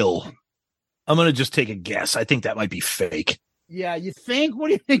real. I'm going to just take a guess. I think that might be fake. Yeah, you think? What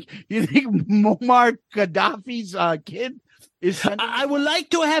do you think? You think Muammar Gaddafi's kid is? I would like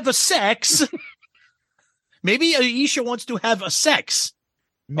to have a sex. Maybe Aisha wants to have a sex.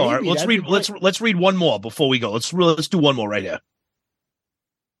 Maybe, all right, let's read. Let's read one more before we go. Let's do one more right here.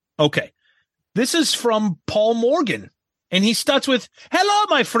 Okay, this is from Paul Morgan, and he starts with, "Hello,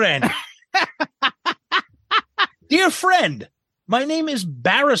 my friend, dear friend. My name is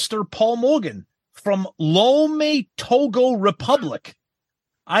Barrister Paul Morgan from Lome, Togo Republic.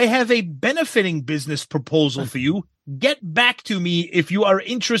 I have a benefiting business proposal for you. Get back to me if you are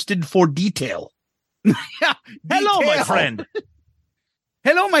interested for detail." Hello, my friend.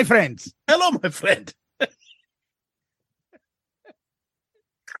 Hello, my friends. Hello, my friend.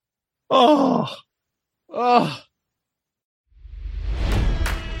 Oh.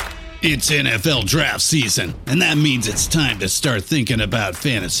 It's NFL draft season, and that means it's time to start thinking about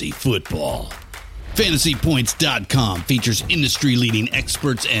fantasy football. FantasyPoints.com features industry-leading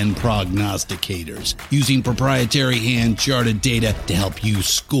experts and prognosticators using proprietary hand-charted data to help you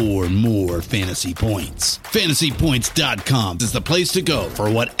score more fantasy points. FantasyPoints.com is the place to go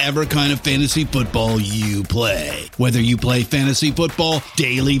for whatever kind of fantasy football you play. Whether you play fantasy football,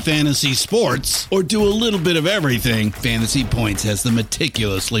 daily fantasy sports, or do a little bit of everything, Fantasy Points has the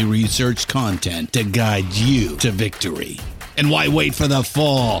meticulously researched content to guide you to victory. And why wait for the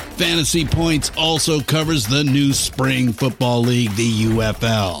fall? Fantasy Points also covers the new spring football league, the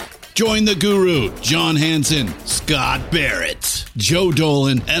UFL. Join the guru, John Hansen, Scott Barrett, Joe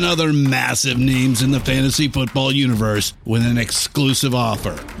Dolan, and other massive names in the fantasy football universe with an exclusive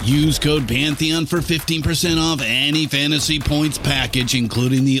offer. Use code Pantheon for 15% off any Fantasy Points package,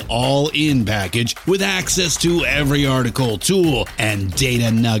 including the all-in package, with access to every article, tool, and data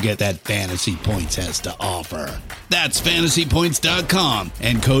nugget that Fantasy Points has to offer. That's FantasyPoints.com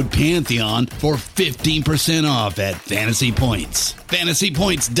and code Pantheon for 15% off at Fantasy Points.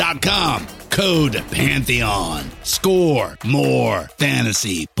 FantasyPoints.com, code Pantheon. Score more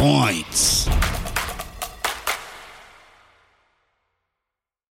fantasy points.